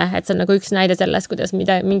moelavale, et see on nagu üks näide sellest, kuidas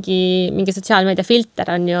mingi sotsiaalmeedia filter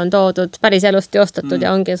on ju on toodud päris elust teostatud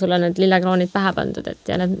ja ongi sulle need lillekroonid pähe pandud, et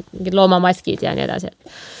ja need mingid loomamaskid ja nii edasi.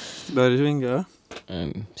 Päris vinge, jah?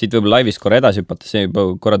 Siit võib-olla laivis korra edasi hüpata, see juba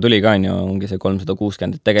korra tuli ka ongi see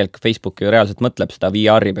 360, et tegelikult Facebook ju reaalselt mõtleb seda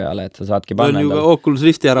VR-i peale, et sa saadki panna on ju Oculus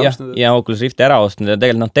Rifti ära ostnud. Ja Oculus Rifti ära ostnud ja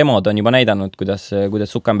tegelikult demod on juba näidanud, kuidas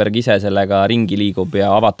Zuckerberg ise sellega ringi liigub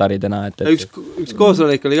ja avataridena. Üks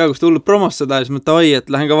koosolek oli ka, kus ta hullult promos seda ja siis mõtta,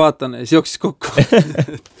 et lähen ka vaatan ja siis jooksis kokku.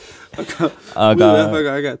 aga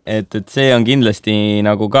et see on kindlasti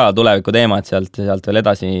nagu ka tuleviku teema, et sealt veel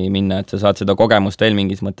edasi minna, et sa saad seda kogemust veel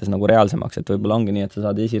mingis mõttes nagu reaalsemaks, et võib-olla ongi nii, et sa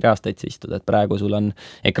saad esireast täitsa istuda, et praegu sul on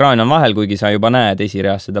ekraan on vahel, kuigi sa juba näed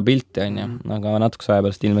esireas seda pilti, aga natukese aja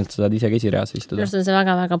pärast ilmselt sa saad ise esireas istuda. Just on see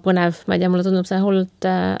väga-väga põnev, ma ei tea, mulle tundub see hullult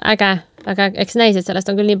äge, aga eks näis, et sellest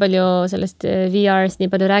on küll nii palju sellest VR-st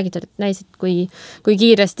nii palju räägitud, et näis, et kui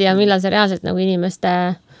kiiresti ja millal see reaalselt nagu inimeste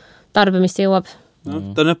tarbimist jõuab.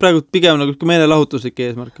 Ta on praegu pigem nagu meelelahutuslik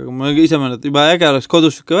eesmärk, aga ma ise mõtlen, et juba äge oleks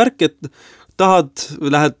kodus siuke värk, et tahad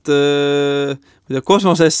või lähed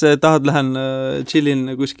kosmosesse, tahad lähen chillin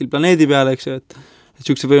kuskil planeedi peale, eks ju, et et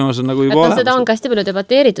siukse võimalus on nagu juba olemas. olemas. Seda on ka hästi palju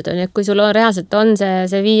debateeritud, on, et kui sul on reaalselt on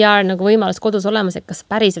see VR nagu võimalus kodus olemas, et kas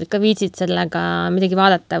päriselt ka viitsid sellega midagi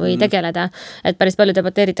vaadata või tegeleda, et päris palju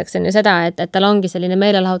debateeritakse on ju seda, et tal ongi selline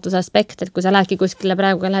meelelahutuse aspekt, et kui sa lähedki kuskile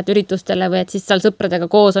praegu lähed üritustele või et siis seal sõpradega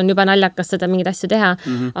koos on juba naljakas seda mingeid asju teha,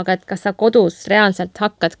 aga et kas sa kodus reaalselt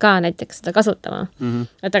hakkad ka näiteks seda kasutama.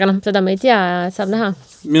 Et aga seda me ei tea, saab näha.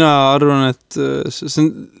 Mina arvan, et see on,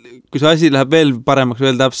 kui see asi läheb veel paremaks,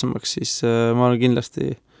 veel täpsemaks, siis ma olen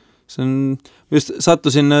kindlasti, see on, just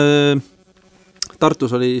sattusin,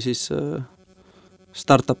 Tartus oli siis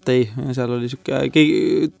Startup Day ja seal oli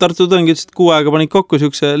Tartu tudengid 6 aega panid kokku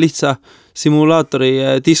siukse lihtsa simulaatori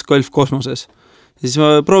diskgolf kosmoses. Ja siis ma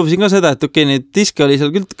proovisin ka seda, et neid diske oli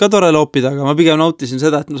seal küll ka tore loopida, aga ma pigem nautisin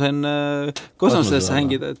seda, et ma sain kosmosesse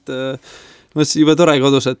hängida, et mõtlesin juba tore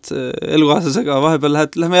kodus, et elukaaslasega vahepeal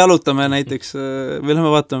lähme jalutame näiteks või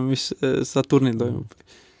lähme vaatame, mis Saturnil toimub.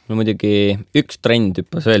 No muidugi üks trend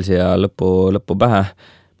hüppas veel siia lõppu pähe,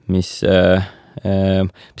 mis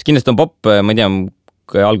kindlasti on popp, ma ei tea,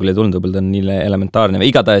 algul ei tulnud, võib-olla ta on nii elementaarne, või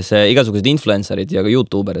igatahes igasugused influencerid ja ka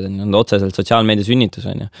YouTuberid on otseselt sotsiaalmeedia sünnitus,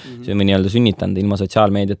 on ju. See on nii-öelda sünnitanud, ilma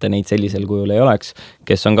sotsiaalmeediata neid sellisel kujul ei oleks,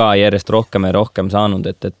 kes on ka järjest rohkem ja rohkem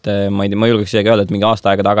saanud, et ma julgeks isegi öelda, et mingi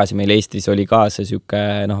aasta aega tagasi meil Eestis oli ka see siuke,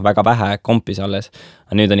 väga vähe kompis alles,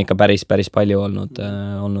 aga nüüd on ikka päris palju olnud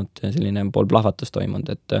selline pool plahvatus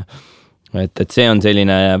toimunud, et see on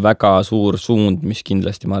selline väga suur suund, mis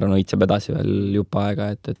kindlasti, ma arvan, õitseb edasi veel juba aega,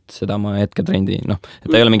 et seda ma hetketrendi, et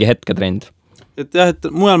ta ei ole mingi hetketrend. Et jah, et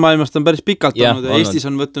mujal maailmast on päris pikalt olnud ja Eestis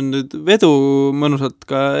on võtnud nüüd vedu mõnusalt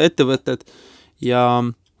ka ettevõtted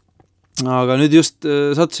aga nüüd just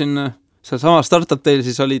sattusin seal sama Startup Day'l,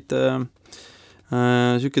 siis olid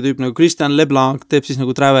siuke tüüp nagu Christian Leblanc teeb siis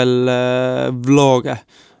nagu travel vloge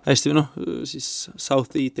hästi, siis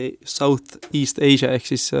Southeast Asia ehk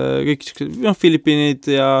siis kõik Filipiinid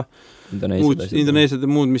ja Indoneesiad ja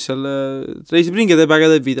muud, mis seal reisib ringi, teeb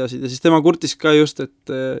ägedaid videosid ja siis tema kurtis ka just, et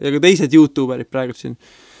ja ka teised YouTuberid praegu siin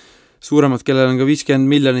suuremad, kellel on ka 50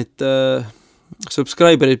 miljonit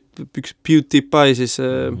subscriberit, üks PewDiePie, siis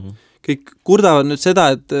kõik kurdavad nüüd seda,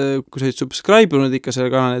 et kui sa olid subscribe'unud ikka selle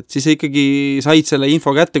kanali, et siis ikkagi said selle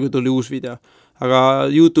info kätte, kui tuli uus video. Aga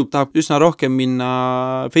YouTube tahab üsna rohkem minna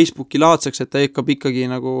Facebooki laadseks, et ta ikkagi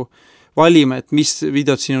nagu valima, et mis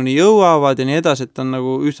videod sinuni jõuavad ja nii edasi, et ta on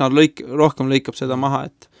nagu üsna rohkem lõikab seda maha,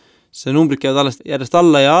 et see numbrid käivad järjest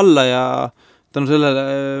alla ja tänu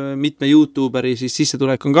sellele mitme YouTuberi siis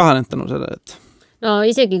sissetulek on kahanenud tänu sellele, et no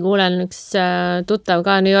isegi kuulen üks tuttav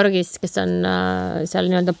ka New Yorgis, kes on seal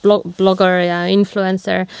nii-öelda blogger ja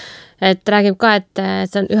influencer, et räägib ka, et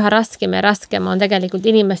see on üha raskem ja raskem on tegelikult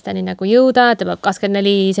inimesteni nagu jõuda, ta peab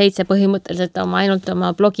 24/7 põhimõtteliselt ainult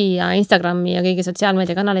oma blogi ja Instagrami ja kõigi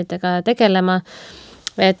sotsiaalmeediakanalitega tegelema.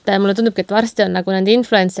 Et mulle tundubki, et varsti on nagu nende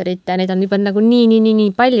influencerite, neid on juba nagu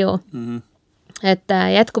nii palju. Et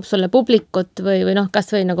jätkub sulle publikut või kas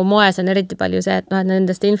või nagu moes on eriti palju see, et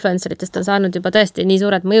nendest influenceritest on saanud juba tõesti nii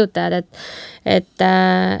suured mõjutajad,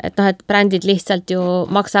 et brändid lihtsalt ju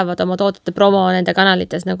maksavad oma toodete promo nende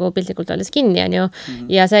kanalites nagu piltlikult öeldes kinni, on ju,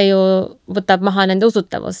 ja see ju võtab maha nende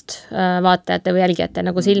usutavust vaatajate või jälgijate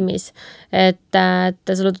nagu silmis. Et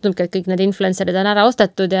sulle tundubki, et kõik need influencerid on ära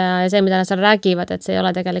ostetud ja see, mida nad seal räägivad, et see ei ole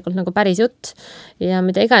tegelikult nagu päris jutt ja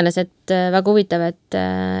mida iganes, et väga huvitav,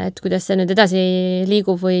 et kuidas see nüüd edasi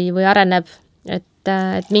liigub või areneb, et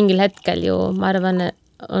mingil hetkel ju, ma arvan,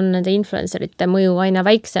 on nende influencerite mõju aina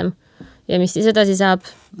väiksem ja mis siis edasi saab,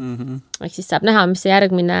 ehk siis saab näha, mis see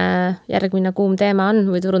järgmine kuum teema on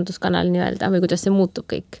või turunduskanal nii-öelda või kuidas see muutub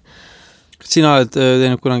kõik. Kas sina oled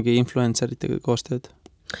teinud kunagi influenceritega koostööd?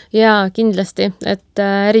 Jaa, kindlasti, et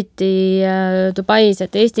eriti Dubais,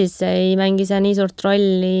 et Eestis ei mängi see nii suurt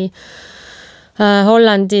rolli,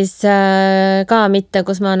 Hollandis ka mitte,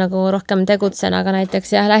 kus ma nagu rohkem tegutsen, aga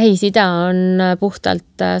näiteks Lähis-Ida on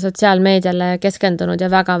puhtalt sotsiaalmeediale keskendunud ja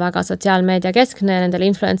väga-väga sotsiaalmeedia keskne ja nendel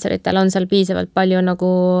influenceritel on seal piisavalt palju nagu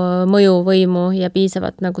mõjuvõimu ja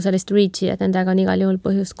piisavalt nagu sellist reach'i, et nendega on igal juhul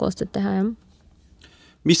põhjust koostööd teha, jah.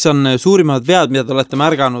 Mis on suurimad vead, mida te olete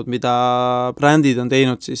märganud, mida brändid on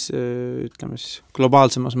teinud siis, ütleme siis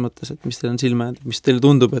globaalsemas mõttes, et mis teil on silme, mis teile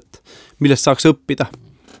tundub, et millest saaks õppida?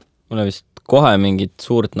 Mulle vist kohe mingit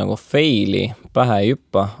suurt nagu faili pähe ei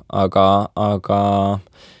hüppa, aga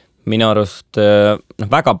minu arust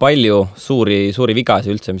väga palju suuri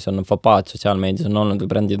vigasi üldse, mis on fapaad sotsiaalmeedias on olnud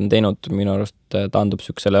või brändid on teinud, minu arust taandub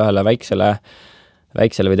süksele ühele väiksele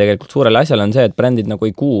või tegelikult suurele asjale on see, et brändid nagu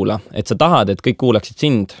ei kuula, et sa tahad, et kõik kuulaksid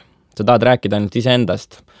sind, sa tahad rääkida ainult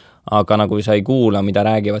iseendast, aga nagu sa ei kuula, mida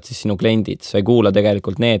räägivad siis sinu kliendid, sa ei kuula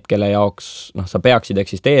tegelikult need, kelle jaoks sa peaksid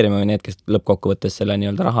eksisteerima või need, kes lõppkokkuvõttes selle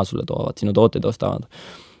nii-öelda raha sulle toovad, sinu tooteid ostavad.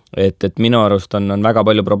 Et minu arust on väga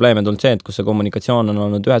palju probleeme tulnud see, et kus see kommunikatsioon on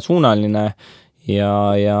olnud ühesuunaline ja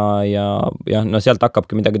no sealt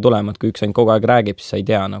hakkabki midagi tulema, et kui üks ainult kogu aeg räägib, siis sa ei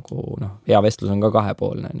tea nagu, hea vestlus on ka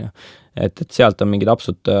kahepoolne, on ju. Et sealt on mingid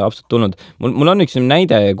absud tulnud. Mul on üks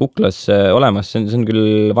näide Kuklas olemas, see on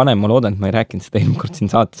küll vanem, ma loodan, et ma ei rääkinud seda eelmine kord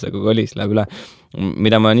siin saates, aga kolis läheb üle,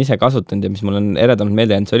 mida ma olen ise kasutanud ja mis mul on eredamalt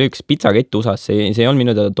meelde jäänud, see oli üks pizzakett USA-s, see ei olnud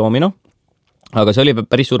minu teada Domino, aga see oli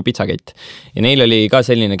päris suur pizzakett ja neil oli ka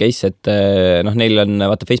selline case, et neil on,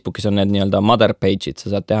 vaata Facebookis on need nii-öelda mother page'id,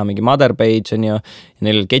 sa saad teha mingi mother page on ju, ja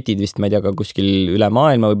neil ketid vist, ma ei tea, ka kuskil üle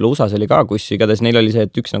maailma, võib-olla USA-s oli ka, kus igatahes neil oli see,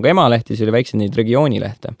 et üks nagu emaleht ja siis oli väiksed neid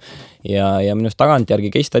regioonilehte. Ja minust tagantjärgi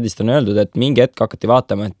case study'st on öeldud, et mingi hetk hakati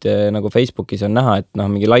vaatama, et nagu Facebookis on näha, et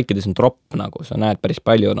mingi like'ides on drop nagu, sa näed päris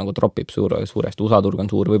palju nagu dropib suurest, USA turg on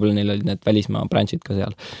suur, võib-olla neil olid need välismaa branchid ka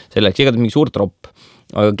seal. Selleks igatahes mingi suur drop.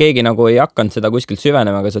 Aga keegi nagu ei hakanud seda kuskilt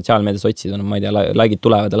süvenema, aga sotsiaalmeedias otsida, ma ei tea, like'id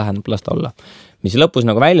tulevad ja läheneb lasta olla. Mis lõpus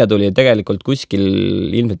nagu välja tuli, tegelikult kuskil,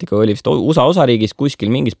 ilmselt ikka oli vist USA osariigis, kuskil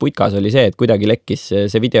mingis putkas oli see, et kuidagi lekkis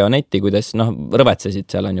see video netti, kuidas rõvetsesid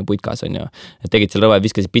seal on ju putkas on ju. Et tegid seal rõve,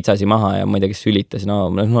 viskasid pitsasi maha ja ma ei tea, kes sülitas,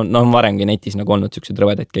 varemgi netis nagu olnud siuksed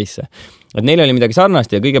rõvedaid case'e. Et neil oli midagi sarnast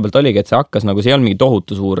ja kõigepealt oligi, et see hakkas nagu, see ei olnud mingi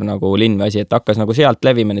tohutu suur nagu linn või asi, et hakkas nagu sealt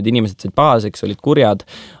levima, need inimesed said pahaseks, olid kurjad,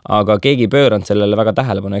 aga keegi ei pööranud sellele väga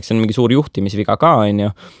tähelepanu, eks see on mingi suur juhtimisviga ka on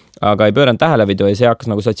ju, aga ei pööranud tähelevidu ja see hakkas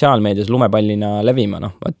nagu sotsiaalmeedias lumepallina levima,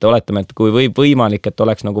 et oletame, et kui võimalik, et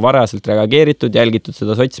oleks nagu varaselt reageeritud, jälgitud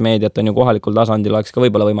seda sotsmeediat on ju kohalikul tasandil, oleks ka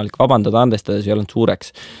võib-olla võimalik vabandada, andestada, see ei olnud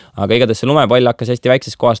suureks. Aga igatahes see lumepall hakkas hästi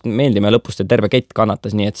väiksest kohast meeldima ja lõpust terve kett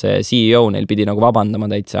kannatas nii, et see CEO neil pidi nagu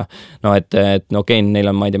vabandama täitsa. Okei,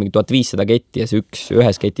 neil on, ma ei tea, mingi 1500 ketti ja see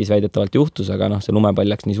ühes ketis väidetavalt juhtus, aga see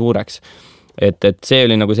lumepall läks nii suureks. Et see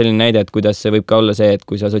oli nagu selline näide, et kuidas see võib ka olla see, et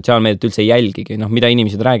kui sa sotsiaalmeediat üldse ei jälgigi, mida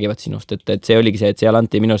inimesed räägivad sinust, et see oligi see, et seal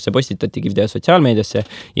anti minu arust see postitatigi video sotsiaalmeediasse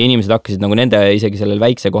ja inimesed hakkasid nagu nende isegi sellel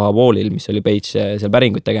väikse koha poolil, mis oli page seal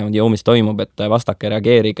päringuid tegema, ja mis toimub, et vastake,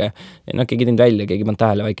 reageerige. Keegi teinud välja, keegi pannud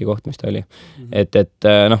tähele väike koht, mis ta oli. Et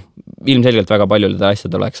ilmselgelt väga paljud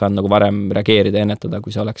asjad oleks saanud nagu varem reageerida ja ennetada,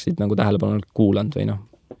 kui sa oleksid nagu tähelepanelikult kuulanud või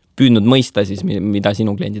püüdnud mõista siis, mida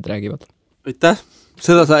sinu kliendid räägivad. Aitäh!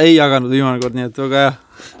 Seda sa ei jaganud viimane kord, nii et väga hea.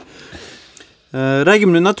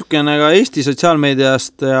 Räägime nüüd natukene ka Eesti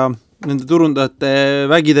sotsiaalmeediast ja nende turundajate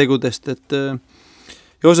vägitegudest, et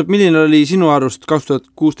Joosep, milline oli sinu arust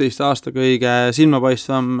 2016 aasta kõige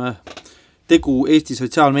silmapaistvam tegu Eesti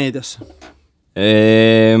sotsiaalmeedias?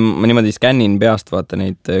 Ma niimoodi skännin peast vaata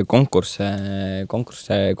neid konkursse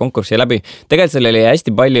läbi. Tegelikult seal oli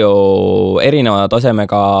hästi palju erineva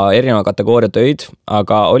tasemega, erineva kategooria töid,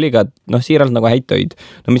 aga oli ka siiralt nagu häid töid.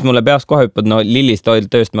 Mis mulle peast kohe hüppad, Lillist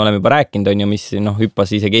tööst me oleme juba rääkinud, on ju, mis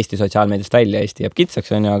hüppas isegi Eesti sotsiaalmeediast välja, Eesti jääb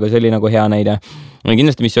kitsaks, on ju, aga see oli nagu hea näide.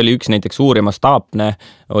 Kindlasti, mis oli üks näiteks suurima staapne,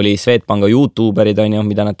 oli Swedbanka YouTuberid, on ju,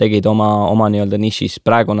 mida nad tegid oma nii-öelda nišis.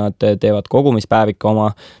 Praegu nad teevad kogumispäevika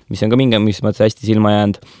oma, mis on ka mingi, mis mõttes hästi silma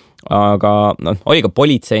jäänud. Aga oli ka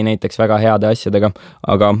politsei näiteks väga heade asjadega,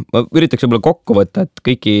 aga ma üritaks võib-olla kokku võtta, et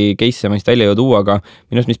kõiki case'e ma just välja ei tuua, aga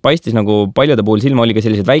minust, mis paistis nagu paljude puhul silma, oli ka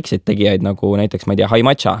sellised väikseid tegijaid, nagu näiteks, ma ei tea, Hai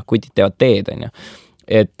Matcha, kutid teevad teed, on ju.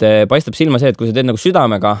 Et paistab silma see, et kui sa teed nagu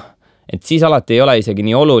südamega, et siis alati ei ole isegi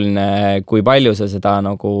nii oluline, kui palju sa seda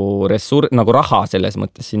nagu raha selles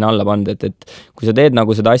mõttes sinna alla pandud, et kui sa teed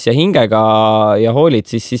nagu seda asja hingega ja hoolid,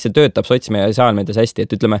 siis see töötab sotsiaalmeedias hästi,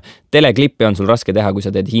 et ütleme, teleklippi on sul raske teha, kui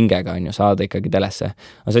sa teed hingega, on ju, saada ikkagi telesse.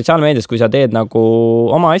 Aga sotsiaalmeedias, kui sa teed nagu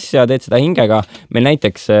oma asja, teed seda hingega, meil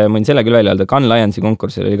näiteks, ma võin selle küll välja öelda, Gun Lionsi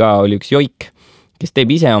konkursil oli üks joik, kes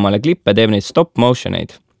teeb ise omale klippe, teeb neid stop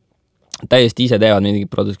motioneid. Täiesti ise teevad, mingi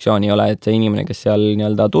produktsiooni ei ole, et see inimene, kes seal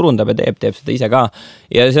nii-öelda turundab ja teeb seda ise ka.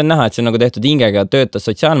 Ja see on näha, et see on nagu tehtud hingega, töötas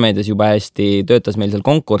sotsiaalmeedias juba hästi, töötas meil seal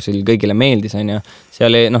konkursil, kõigile meeldis, on ju.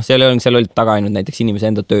 Seal olid taga ainult näiteks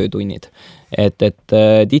inimese enda töötunnid. Et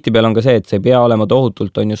tihtipeale on ka see, et see ei pea olema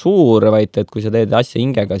tohutult on ju suur, vaid et kui sa teed asja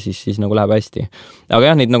hingega, siis nagu läheb hästi. Aga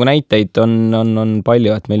jah, neid nagu näiteid on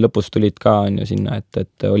palju, et meil lõpus tulid ka on ju sinna,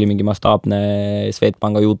 et oli mingi mastaapne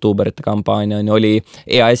Swedbanka YouTuberite kampaania, oli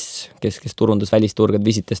EAS, kes turundas välisturgad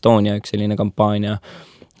Visit Estonia, üks selline kampaania,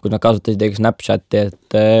 kus nad kasutasid Snapchati,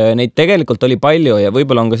 et neid tegelikult oli palju ja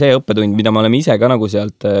võib-olla on ka see õppetund, mida me oleme ise ka nagu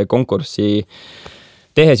sealt konkurssi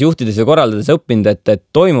tehes, juhtides ja korraldades õppinud, et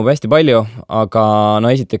toimub hästi palju, aga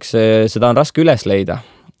esiteks seda on raske üles leida.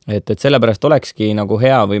 et sellepärast olekski nagu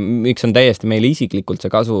hea või miks on täiesti meile isiklikult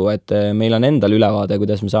see kasu, et meil on endal ülevaade,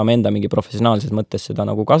 kuidas me saame enda mingi professionaalses mõttes seda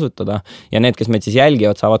nagu kasutada ja need, kes meid siis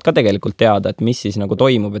jälgivad, saavad ka tegelikult teada, et mis siis nagu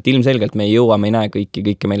toimub, et ilmselgelt me ei jõua, me ei näe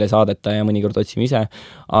kõike meile saadeta ja mõnikord otsime ise,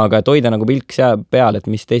 aga et hoida nagu pilk peal, et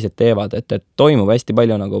mis teised teevad, et toimub hästi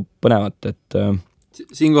palju nagu põnevat, et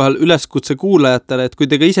siinkohal üleskutse kuulajatele, et kui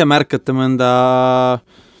te ka ise märkate mõnda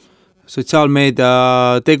sotsiaalmeedia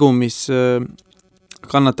tegu, mis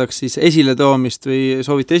kannataks siis esile toomist või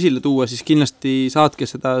soovite esile tuua, siis kindlasti saatke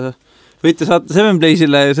seda, võite saata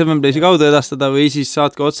Sevenplace'ile ja Sevenplace'i kaudu edastada või siis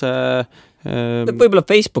saatke otse võib-olla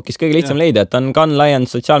Facebookis kõige lihtsam leida, et on Gun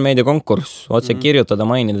Lions sotsiaalmeedia konkurss, otse kirjutada,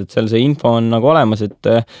 mainida, et seal see info on nagu olemas,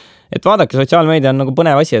 et vaadake, sotsiaalmeedia on nagu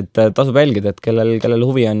põnev asi, et tasub jälgida, et kellel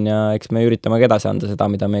huvi on ja eks me üritame ka edasi anda seda,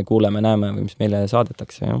 mida me kuuleme, näeme või mis meile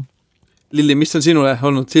saadetakse. Ja. Lilli, mis on sinule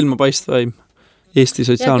olnud silmapaistvaim Eesti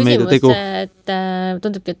sotsiaalmeedia tegu? Et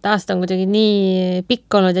tundubki, et aasta on kuidagi nii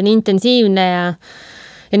pikk olnud ja nii intensiivne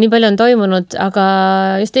ja nii palju on toimunud, aga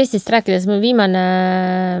just Eestist rääkides mul viimane,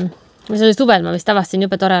 mis oli suvel, ma vist avastasin,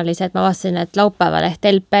 jube tore oli see, et ma avastasin, et laupäeval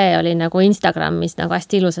ehk LP oli nagu Instagramis nagu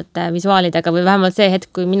hästi ilusate visuaalidega või vähemalt see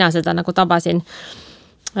hetk, kui mina seda nagu tabasin.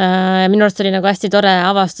 Minu arust oli nagu hästi tore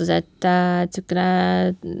avastus, et sükene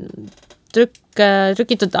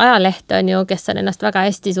trükitud ajaleht on ju, kes on ennast väga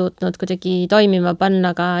hästi suutnud kuidagi toimima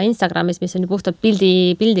panna ka Instagramis, mis on ju puhtalt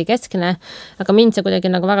pildi keskne, aga mind see kuidagi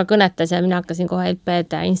nagu väga kõnetas ja mina hakkasin kohe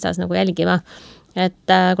LP-d Instas nagu jälgima.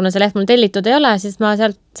 Et kuna see leht mul tellitud ei ole, siis ma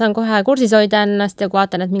sealt saan kohe kursis hoida ennast ja kui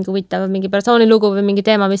vaatan, et mingi persoonilugu või mingi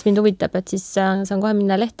teema, mis mind huvitab, et siis saan kohe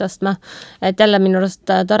minna lehte ostma. Et jälle minu arust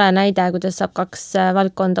tore näide, kuidas saab kaks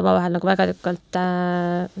valdkonda omavahel nagu väga tükalt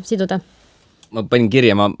siduda. Ma panin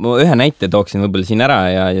kirja, ma ühe näite tooksin võib-olla siin ära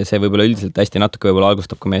ja see võib-olla üldiselt hästi natuke võib-olla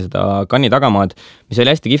algustab ka meie seda Cannes'i tagamaad, mis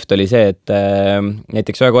oli hästi kihvt oli see, et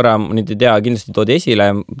näiteks ühe korra, nüüd ei tea, kindlasti toodi esile,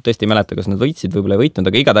 tõesti ei mäleta, kas nad võitsid, võib-olla ei võitnud,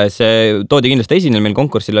 aga igatahes toodi kindlasti esile, meil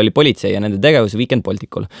konkursil oli politsei ja nende tegevus Weekend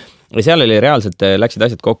Balticul. Ja seal oli reaalselt, läksid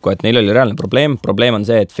asjad kokku, et neil oli reaalne probleem on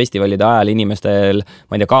see, et festivalide ajal inimestel,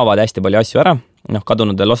 ma ei tea, kaavad hästi palju asju ära,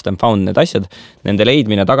 kadunud ja lost and found need asjad, nende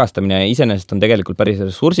leidmine, tagastamine iseenesest on tegelikult päris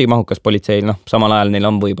ressursimahukas politseil, samal ajal neil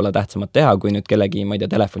on võib-olla tähtsamad teha, kui nüüd kellegi, ma ei tea,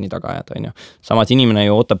 telefoni taga ajada, on ju. Samas inimene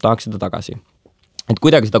ju ootab, tahaks seda tagasi. Et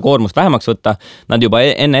kuidagi seda koormust vähemaks võtta, nad juba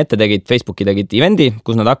enne ette Facebooki tegid evendi,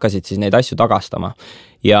 kus nad hakkasid siis neid asju tagastama.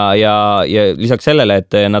 Ja lisaks sellele,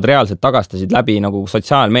 et nad reaalselt tagastasid läbi nagu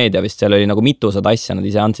sotsiaalmeedia, vist seal oli nagu 200 asja, nad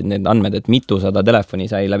ise andsid need andmed, et 200 telefoni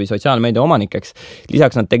sai läbi sotsiaalmeedia omanikeks.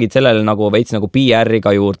 Lisaks nad tegid sellele nagu veits nagu PR-i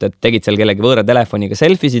ka juurde, et tegid seal kellegi võõra telefoniga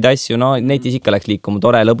selfisid asju, netis ikka läks liikuma,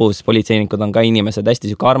 tore, lõbus, politseinikud on ka inimesed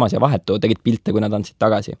hästi süke armas ja vahetu, tegid pilte, kui nad andsid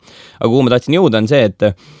tagasi. Aga kuhu ma tahtsin jõuda on see,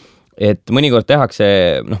 et mõnikord tehakse,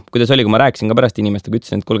 kuidas oli, kui ma rääkisin ka pärast inimestega,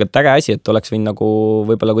 ütlesin, et kuulge, et äge asi, et oleks võinud nagu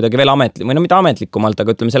võib-olla kuidagi veel mitte ametlikumalt,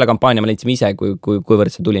 aga ütleme selle kampaania me leidsime ise, kuivõrd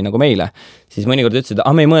see tuli nagu meile. Siis mõnikord ütlesid,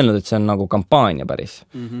 et me ei mõelnud, et see on nagu kampaania päris.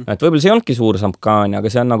 Et võib-olla see ei olnudki suur kampaania, aga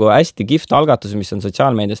see on nagu hästi kihvt algatus, mis on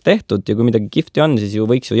sotsiaalmeedias tehtud ja kui midagi kihvti on, siis ju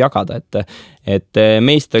võiks ju jagada, et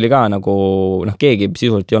meist oli ka nagu, keegi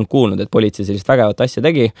sisuliselt ei olnud kuulnud, et politsei sellist vägevat asja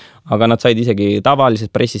tegi, aga nad said isegi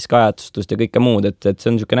tavalisest pressis kajastust ja kõike muud, et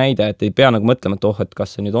see on niisugune näide, et ei pea nagu mõtlema, et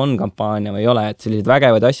kas see nüüd on kampaania või ei ole, et selliseid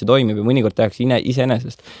vägevaid asju toimib ja mõnikord tehakse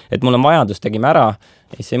iseenesest, et mul on vajadus, tegime ära,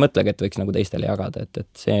 ja siis ei mõtlegi, et võiks nagu teistele jagada, et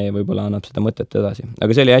see võib-olla annab seda mõtet edasi.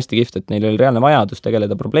 Aga see oli hästi kihvt, et neil oli reaalne vajadus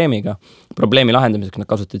tegeleda probleemiga, probleemi lahendamiseks nad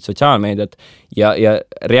kasutasid sotsiaalmeediat ja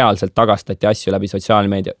reaalselt tagastati asju läbi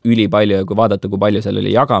sotsiaalmeedia ülipalju ja kui vaadata, kui palju seal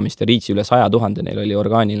oli jagamist ja reach üle 100 000, neil oli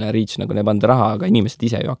orgaaniline reach, nagu ne pandi raha, aga inimesed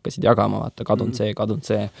ise ju hakkasid jagama, vaata, kadunud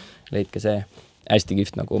see, leidke see. Hästi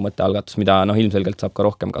kihvt nagu mõttealgatus, mida ilmselgelt saab ka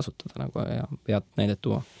rohkem kasutada nagu ja head näidet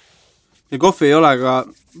tuua. Ja kohvi ei ole, aga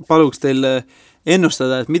paluks teil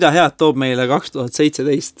ennustada, et mida head toob meile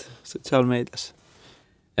 2017 sotsiaalmeedias?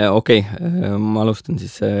 Okei, ma alustan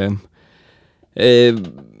siis.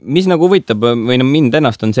 Mis nagu huvitab või mind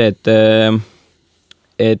ennast on see, et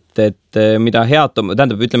mida head,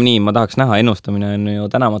 tähendab, ütleme nii, ma tahaks näha, ennustamine on ju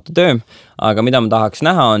tänamatu töö, aga mida ma tahaks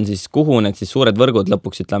näha on siis, kuhu need siis suured võrgud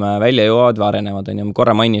lõpuks, ütleme, välja jõuavad või arenevad, on ju, ma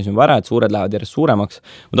korra mainisin juba ära, et suured lähevad järjest suuremaks.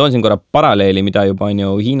 Ma toon siin korra paralleeli, mida juba on ju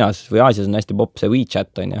Hiinas või Aasias on hästi popp see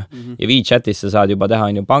WeChat, on ju. Ja WeChatis sa saad juba teha,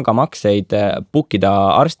 on ju, pangamakseid, bookida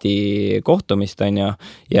arsti kohtumist, on ju,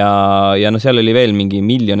 ja seal oli veel mingi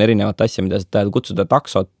miljon erinevat asja, mida sa tahad kutsuda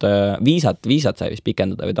taksot, viisat sai vist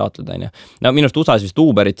pikendada või taotleda, on ju. Minust USAs vist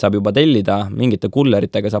Uberit saab juba tellida, mingite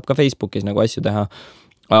kulleritega saab ka Facebookis nagu asju teha,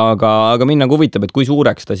 aga mind nagu huvitab, et kui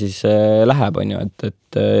suureks ta siis läheb, on ju,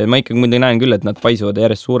 et ma ikkagi muidugi näen küll, et nad paisuvad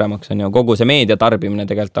järjest suuremaks, on ju, kogu see meedia tarbimine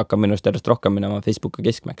tegelikult hakkab minust järjest rohkem minema Facebooki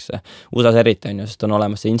keskmeks. USA-s eriti, on ju, sest on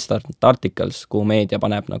olemas see Instant Articles, kuhu meedia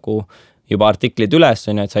paneb nagu juba artiklid üles,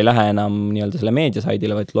 on ju, et sa ei lähe enam nii-öelda selle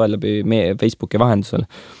meediasaidile, vaid loed läbi Facebooki vahendusel.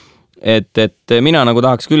 Et mina nagu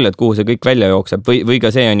tahaks küll, et kuhu see kõik välja jookseb või ka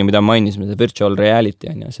see on ju, mida mainisime, see virtual reality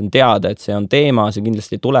on ju, see on teada, et see on teema, see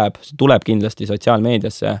kindlasti tuleb kindlasti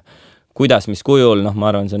sotsiaalmeediasse, kuidas, mis kujul, noh, ma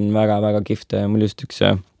arvan, see on väga-väga kihvt, mul just üks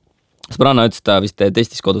sõbranna ütles, ta vist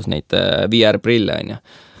testis kodus neid VR-prille on ju,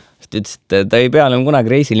 sest ütles, et ta ei pea enam kunagi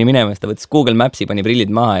reisile minema, ta võttis Google Mapsi, pani prillid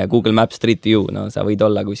maha ja Google Maps Street View, no sa võid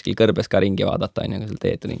olla kuskil kõrbes ka ringi vaadata, on ju, kui sul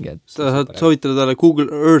teed ringi. Sa saad soovitada talle Google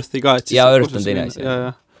Earthi ka, et ja Earth on teine asi.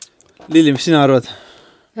 Lilli, mis sina arvad?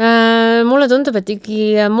 Mulle tundub, et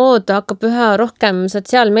ikkagi mood hakkab üha rohkem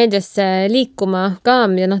sotsiaalmeediasse liikuma ka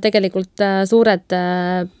ja noh, tegelikult suured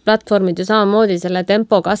platvormid ju samamoodi selle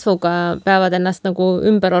tempo kasvuga peavad ennast nagu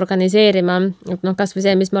ümber organiseerima, et noh, kas või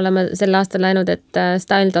see, mis me oleme sel aastal näinud, et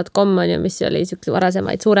style.com on ju, mis oli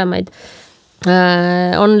varasemaid suuremaid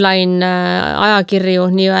online ajakirju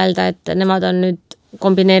nii-öelda, et nemad on nüüd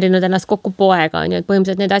kombineerinud ennast kokku poega, on ju, et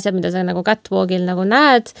põhimõtteliselt need asjad, mida sa nagu catwalkil nagu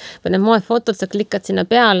näed, või need moefotod, sa klikad sinna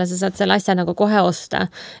peale, sa saad selle asja nagu kohe osta.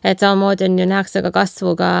 Et samamoodi on ju nähakse ka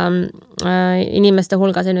kasvu ka inimeste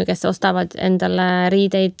hulgas, on ju, kes ostavad endale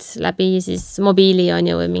riideid läbi siis mobiili, on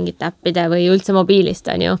ju, või mingit äppide või üldse mobiilist,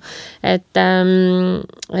 on ju.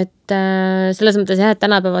 Et selles mõttes jah, et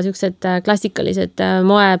tänapäeva siuksed klassikalised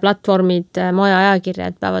moeplatvormid,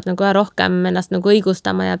 moeajakirjad peavad nagu rohkem ennast nagu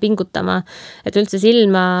õigustama ja pingutama, et üldse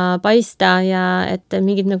silma paista ja et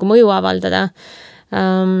mingit nagu mõju avaldada.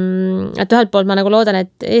 Et ühelt poolt ma nagu loodan,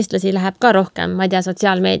 et eestlasi läheb ka rohkem, ma ei tea,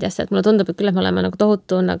 sotsiaalmeediasse, et mulle tundub, et küll, et me oleme nagu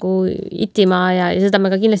tohutu nagu itimaa ja seda me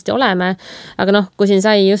ka kindlasti oleme, aga noh, kui siin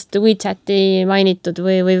sai just WeChati mainitud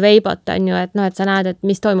või Weibot on ju, et noh, et sa näed, et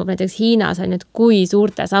mis toimub näiteks Hiinas on ju, et kui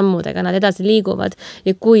suurte sammudega nad edasi liiguvad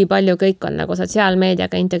ja kui palju kõik on nagu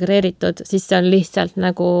sotsiaalmeediaga integreeritud, siis see on lihtsalt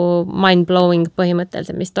nagu mind-blowing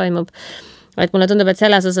põhimõtteliselt, mis toimub. Et mulle tundub, et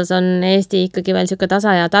selles osas on Eesti ikkagi veel siuke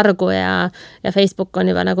tasa ja targu ja Facebook on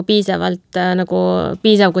juba nagu piisavalt nagu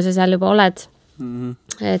piisav, kui sa seal juba oled.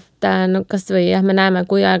 Et no kas või jah, me näeme,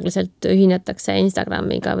 kui aeglaselt ühinetakse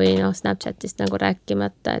Instagramiga või noh, Snapchatist nagu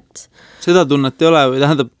rääkimata, et seda tunnet ei ole või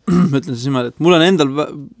tähendab, ma ütlen siis niimoodi, et mul on endal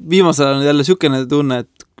viimasel on jälle siukene tunne,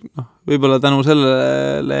 et noh, võib-olla tänu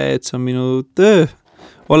sellele, et see on minu töö,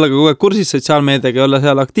 olla ka kogu aeg kursis sotsiaalmeediaga ja olla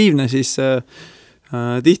seal aktiivne, siis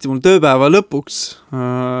tihti mul tööpäeva lõpuks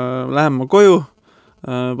lähen ma koju,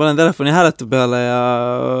 panen telefoni hääletu peale ja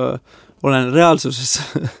olen reaalsuses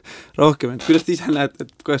rohkem, et kuidas te ise näete,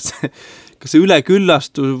 et kas see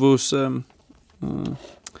üleküllastuvus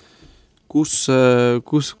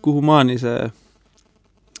kuhu maani see,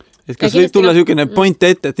 et kas võib tulla niisugune point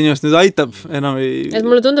ette, et inimest nüüd aitab enam ei... Et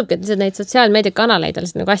mulle tundubki, et neid sotsiaalmeediakanaleid on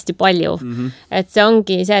nagu hästi palju. Et see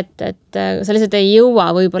ongi see, et sa lihtsalt ei jõua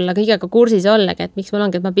võib-olla kõigega kursis ollagi, et miks mul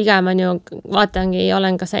ongi, et ma pigem on ju vaatangi,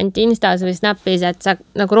 olen kas ainult Instas või Snapis, et sa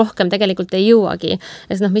nagu rohkem tegelikult ei jõuagi.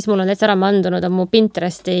 Sest noh, mis mul on täitsa ära mandunud, on mu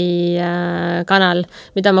Pinteresti kanal,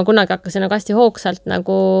 mida ma kunagi hakkasin nagu hästi hoogsalt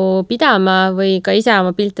nagu pidama või ka ise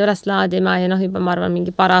oma pilte üles laadima ja noh, juba ma arvan,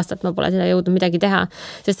 mingi paar aastat ma pole seda jõudnud midagi teha.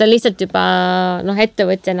 Sest see lihtsalt juba noh,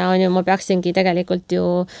 ettevõtjana on ju, ma peaksingi tegelikult ju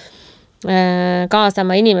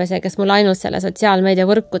kaasama inimese, kes mul ainult selle sotsiaalmeedia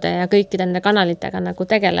võrkude ja kõikide nende kanalitega nagu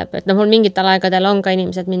tegeleb, et noh, mul mingitel aegadel on ka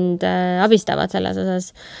inimesed mind abistavad selles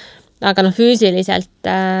osas, aga noh, füüsiliselt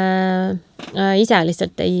ise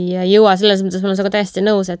lihtsalt ei jõua, selles mõttes ma olen sinuga täiesti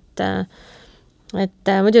nõus,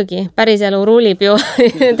 et muidugi päris elu ruulib ju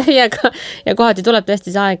täiega ja kohati tuleb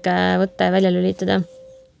tõesti see aeg võtta ja välja lülitada.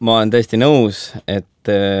 Ma olen tõesti nõus, et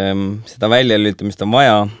seda väljalülitamist on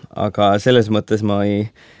vaja, aga selles mõttes ma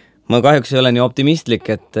kahjuks ei ole nii optimistlik,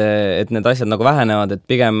 et need asjad nagu vähenevad, et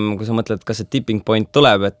pigem, kui sa mõtled, kas see tipping point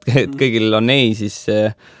tuleb, et kõigil on ei, siis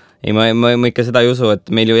ei, ma ikka seda ei usu,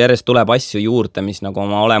 et meil ju järjest tuleb asju juurde, mis nagu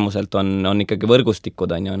oma olemuselt on ikkagi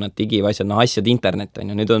võrgustikud, on ju, nad digiasjad, noh, asjad internet,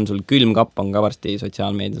 on ju, nüüd on sul külmkapp on ka varsti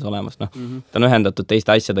sotsiaalmeedias olemas, noh, ta on ühendatud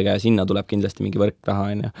teiste asjadega ja sinna tuleb kindlasti mingi võrk taha,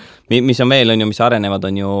 on ju. Mis on veel, on ju, mis arenevad,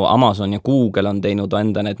 on ju Amazon ja Google on teinud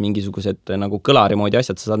enda need mingisugused nagu kõlari moodi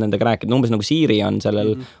asjad, sa saad nendega rääkida, umbes nagu Siri on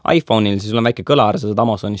sellel iPhone'il, siis sul on väike kõlar, sa saad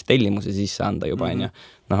Amazonist tellimuse sisse anda juba, on ju.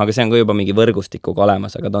 Noh, aga see on ka juba mingi võrgustikuga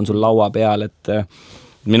olemas, aga ta on sul laua peal, et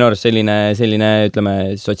minu arust selline,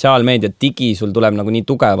 ütleme, sotsiaalmeedia digi sul tuleb nagu nii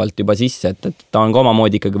tugevalt juba sisse, et ta on ka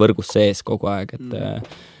omamoodi ikkagi võrgus sees kogu aeg,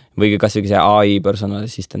 või kas või see AI personal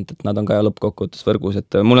assistant, et nad on ka lõppkokkuvõttes võrgus,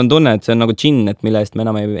 et mul on tunne, et see on nagu džinn, et mille eest me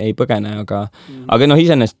enam ei põgene, aga noh,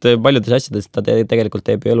 iseenesest paljudes asjades ta tegelikult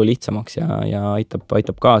teeb ju elu lihtsamaks ja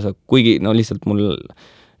aitab kaasa, kuigi no lihtsalt mul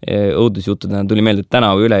õudusjuttudena tuli meelde, et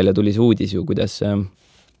täna või üleeile tuli see uudis ju, kuidas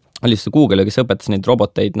oli see Google, kes õpetas neid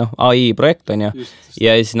roboteid, noh, AI projekt on ju,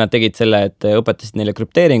 ja siis nad tegid selle, et õpetasid neile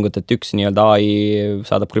krüpteeringut, et üks nii-öelda AI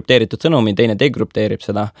saadab krüpteeritud sõnumi, teine dekrüpteerib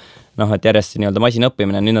seda, noh, et järjest see nii-öelda masin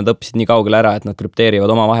õppimine, nüüd nad õppisid nii kaugele ära, et nad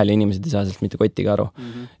krüpteerivad omavahel ja inimesed ei saa sellest mitte kottigi aru.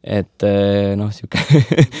 Et noh, siuke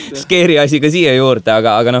scary asi ka siia juurde,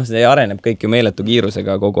 aga noh, see areneb kõik ju meeletu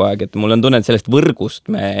kiirusega kogu aeg, et mul on tunne, et sellest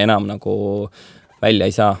võrgust me enam nagu välja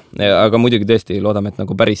ei saa, aga muidugi tõesti loodame, et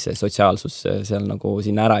nagu päris see sotsiaalsus seal nagu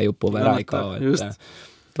sinna ära ei jupu või ära ei kao,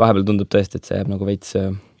 et vahepeal tundub tõesti, et see jääb nagu veits,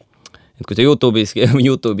 et kui sa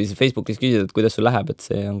YouTube'is, Facebookis küsid, et kuidas sul läheb, et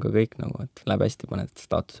see on ka kõik nagu, et läheb hästi, paned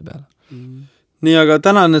staatuse peale. Nii, aga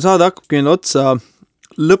tänane saade hakkabki meil otsa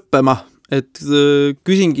lõppema, et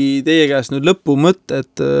küsingi teie käest nüüd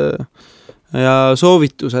lõpumõtted ja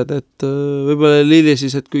soovitused, et võib-olla Lili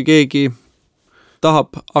siis, et kui keegi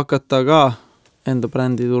tahab hakata ka enda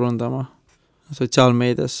brändi turundama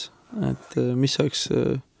sotsiaalmeedias, et mis oleks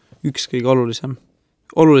üks kõige olulisem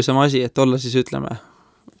asi, et olla siis, ütleme,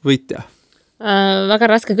 võitja? Väga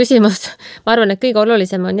raske küsimus. Ma arvan, et kõige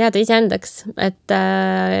olulisem on jääda iseendaks, et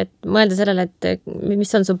mõelda sellele, et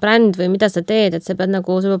mis on su bränd või mida sa teed, et see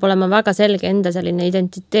peab olema väga selge enda selline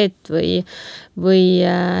identiteet või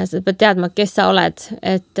sa pead teadma, kes sa oled,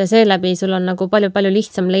 et seeläbi sul on nagu palju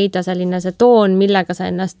lihtsam leida selline see toon, millega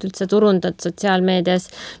sa ennast üldse turundad sotsiaalmeedias,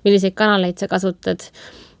 milliseid kanaleid sa kasutad.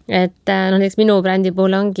 Et näiteks minu brändi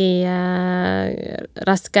puhul ongi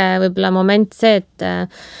raske võib-olla moment see,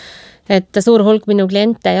 et suur hulk minu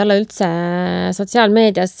kliente ei ole üldse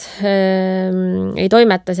sotsiaalmeedias, ei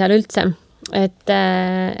toimeta seal üldse. Et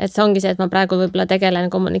see ongi see, et ma praegu võib-olla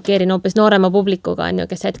kommunikeerin hoopis noorema publikuga, on ju,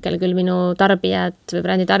 kes hetkel küll minu tarbijad või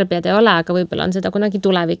brändi tarbijad ei ole, aga võib-olla on seda kunagi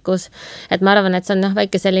tulevikus. Et ma arvan, et see on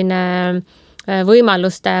väike selline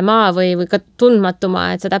võimaluste maa või ka tundmatuma,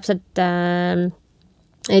 et sa täpselt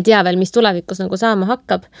ei tea veel, mis tulevikus nagu saama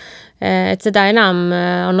hakkab, et seda enam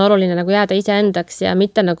on oluline nagu jääda iseendaks ja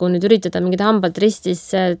mitte nagu nüüd üritada mingid hambad ristis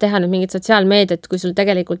teha nüüd mingit sotsiaalmeediat, kui sul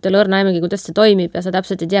tegelikult ei ole õrna aimugi, kuidas see toimib ja sa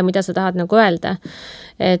täpselt ei tea, mida sa tahad nagu öelda.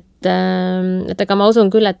 Et aga ma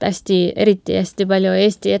usun küll, et eriti hästi palju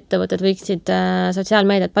Eesti ettevõtted võiksid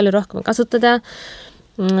sotsiaalmeediat palju rohkem kasutada,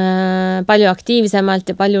 palju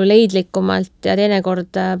aktiivsemalt ja palju leidlikumalt ja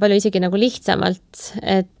teinekord palju isegi nagu lihtsamalt,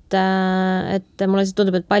 et mulle siis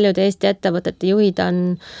tundub, et paljude Eesti ettevõtete juhid on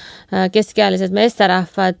keskealised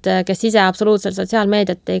meesterahvad, kes ise absoluutselt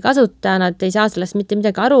sotsiaalmeediat ei kasuta, nad ei saa sellest mitte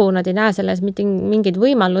midagi aru, nad ei näe selles mitte mingeid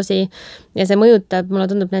võimalusi ja see mõjutab, mulle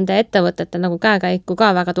tundub, nende ettevõtete nagu käekäiku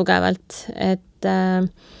ka väga tugevalt,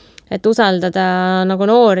 et usaldada nagu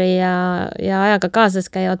noori ja ajaga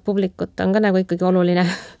kaasas käivad publikut on ka nagu ikkagi oluline.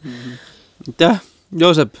 Aitäh,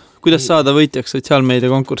 Joosep! Kuidas saada võitjaks sotsiaalmeedia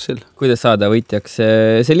konkursil? Kuidas saada võitjaks?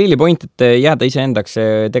 See Lili point, et jääda iseendaks,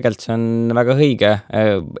 tegelikult see on väga õige.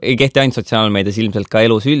 Ei kehti ainult sotsiaalmeedias, ilmselt ka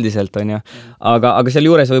elus üldiselt on ju. Aga seal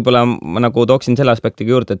juures võib-olla ma nagu tooksin selle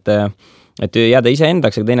aspektiga juurde, et jääda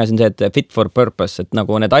iseendaks, aga teine on see, et fit for purpose, et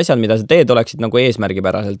nagu need asjad, mida sa teed, oleksid nagu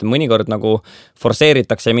eesmärgipäraselt. Mõnikord nagu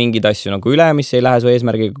forseeritakse mingeid asju nagu üle, mis ei lähe su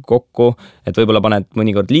eesmärgiga kokku, et võib-olla paned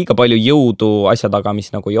mõnikord liiga palju jõudu asja taga, mis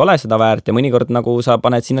nagu ei ole seda väärt ja mõnikord nagu sa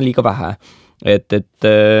paned sinna liiga vähe. Et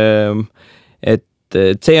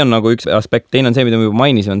see on nagu üks aspekt, teine on see, mida ma juba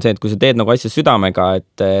mainisin, on see, et kui sa teed nagu asja südamega,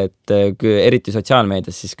 et eriti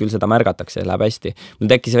sotsiaalmeedias, siis küll seda märgatakse ja läheb hästi. Mul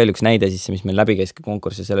tekkis veel üks näide sisse, mis meil läbi käiski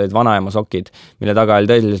konkursis, seal olid vanaema sokid, mille taga oli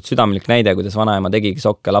tõeliselt südamelik näide, kuidas vanaema tegigi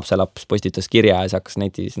sokke, lapselaps postitas kirja ja see hakkas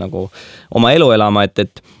netis nagu oma elu elama,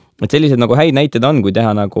 et sellised nagu häid näited on, kui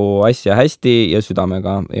teha nagu asja hästi ja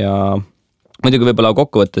südamega ja muidugi võib-olla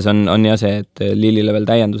kokkuvõttes on ja see, et Lilile veel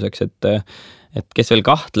täienduseks, et kes veel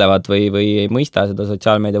kahtlevad või ei mõista seda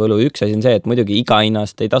sotsiaalmeedia võlu, üks asi on see, et muidugi iga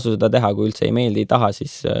hinnast ei tasu seda teha, kui üldse ei meeldi, ei taha,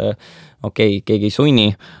 siis okei, keegi ei sunni,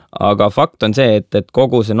 aga fakt on see, et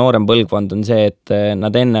kogu see noorem põlvkond on see, et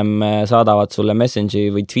nad ennem saadavad sulle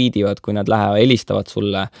messengeri või tweetivad, kui nad helistavad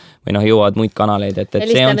sulle või jõuavad muid kanaleid.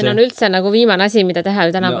 Helistamine on üldse nagu viimane asi, mida teha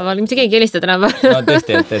tänapäeval, mitte keegi helistada tänapäeval. No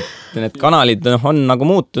tõesti, et need kanalid on nagu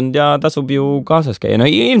muutunud ja tasub ju kaasas käia.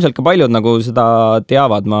 Ilmselt ka paljud nagu seda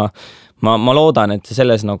teavad, ma loodan, et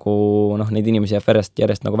selles nagu neid inimesi jääb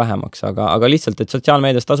järjest nagu vähemaks, aga lihtsalt, et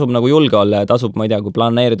sotsiaalmeedias tasub nagu julge olla ja tasub, ma ei tea, kui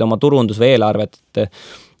planeerida oma turundus või eelarvet,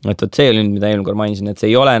 et see oli nüüd, mida eelmine kord mainisin, et see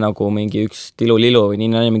ei ole nagu mingi üks tilulilu või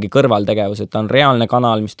nii mingi kõrvaltegevus, et ta on reaalne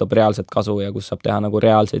kanal, mis toob reaalset kasu ja kus saab teha nagu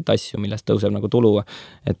reaalseid asju, millest tõuseb nagu tulu,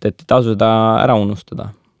 et tasu seda ära unustada.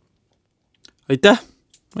 Aitäh,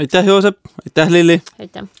 Joosep, aitäh, Lilli.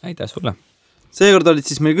 Aitäh sulle. Seekord olid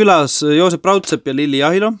siis meil külas Joosep Raudsepp ja Lilli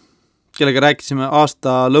Jahilo, kellega rääkisime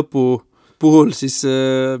aasta lõpu puhul siis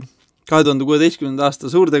 2016. aasta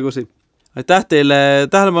suurtegusi. Aitäh teile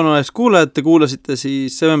tähelepanu eest kuulajad, te kuulasite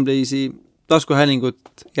siis 7days'i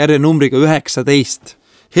taskuhäälingut järjenumbriga 19.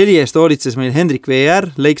 Heli eest hoolitses meil Hendrik VR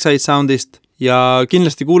Lakeside Soundist ja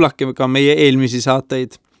kindlasti kuulake ka meie eelmisi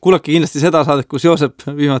saateid. Kuulake kindlasti seda saadet, kus Joosep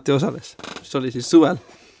viimati osales, mis oli siis suvel.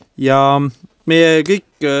 Ja meie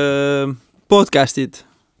kõik podcastid,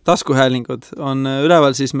 taskuhäälingud on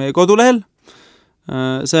üleval siis meie kodulehel,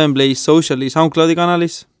 7days Sociali SoundCloudi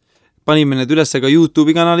kanalis. Panime need üles ka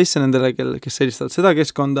YouTube'i kanalisse nendele, kes sellistavad seda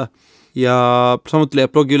keskkonda ja samuti leiab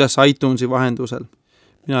blogi üles iTunesi vahendusel.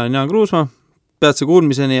 Mina olen Jaan Kruusmaa, peatse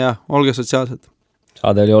kuulmiseni ja olge sotsiaalsed.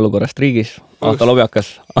 Saade oli Olukorrast riigis, Ahto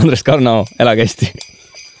Lobjakas, Andres Karnao, elage hästi.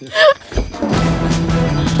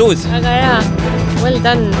 Tuus! Väga hea, well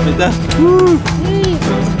done! Aitäh!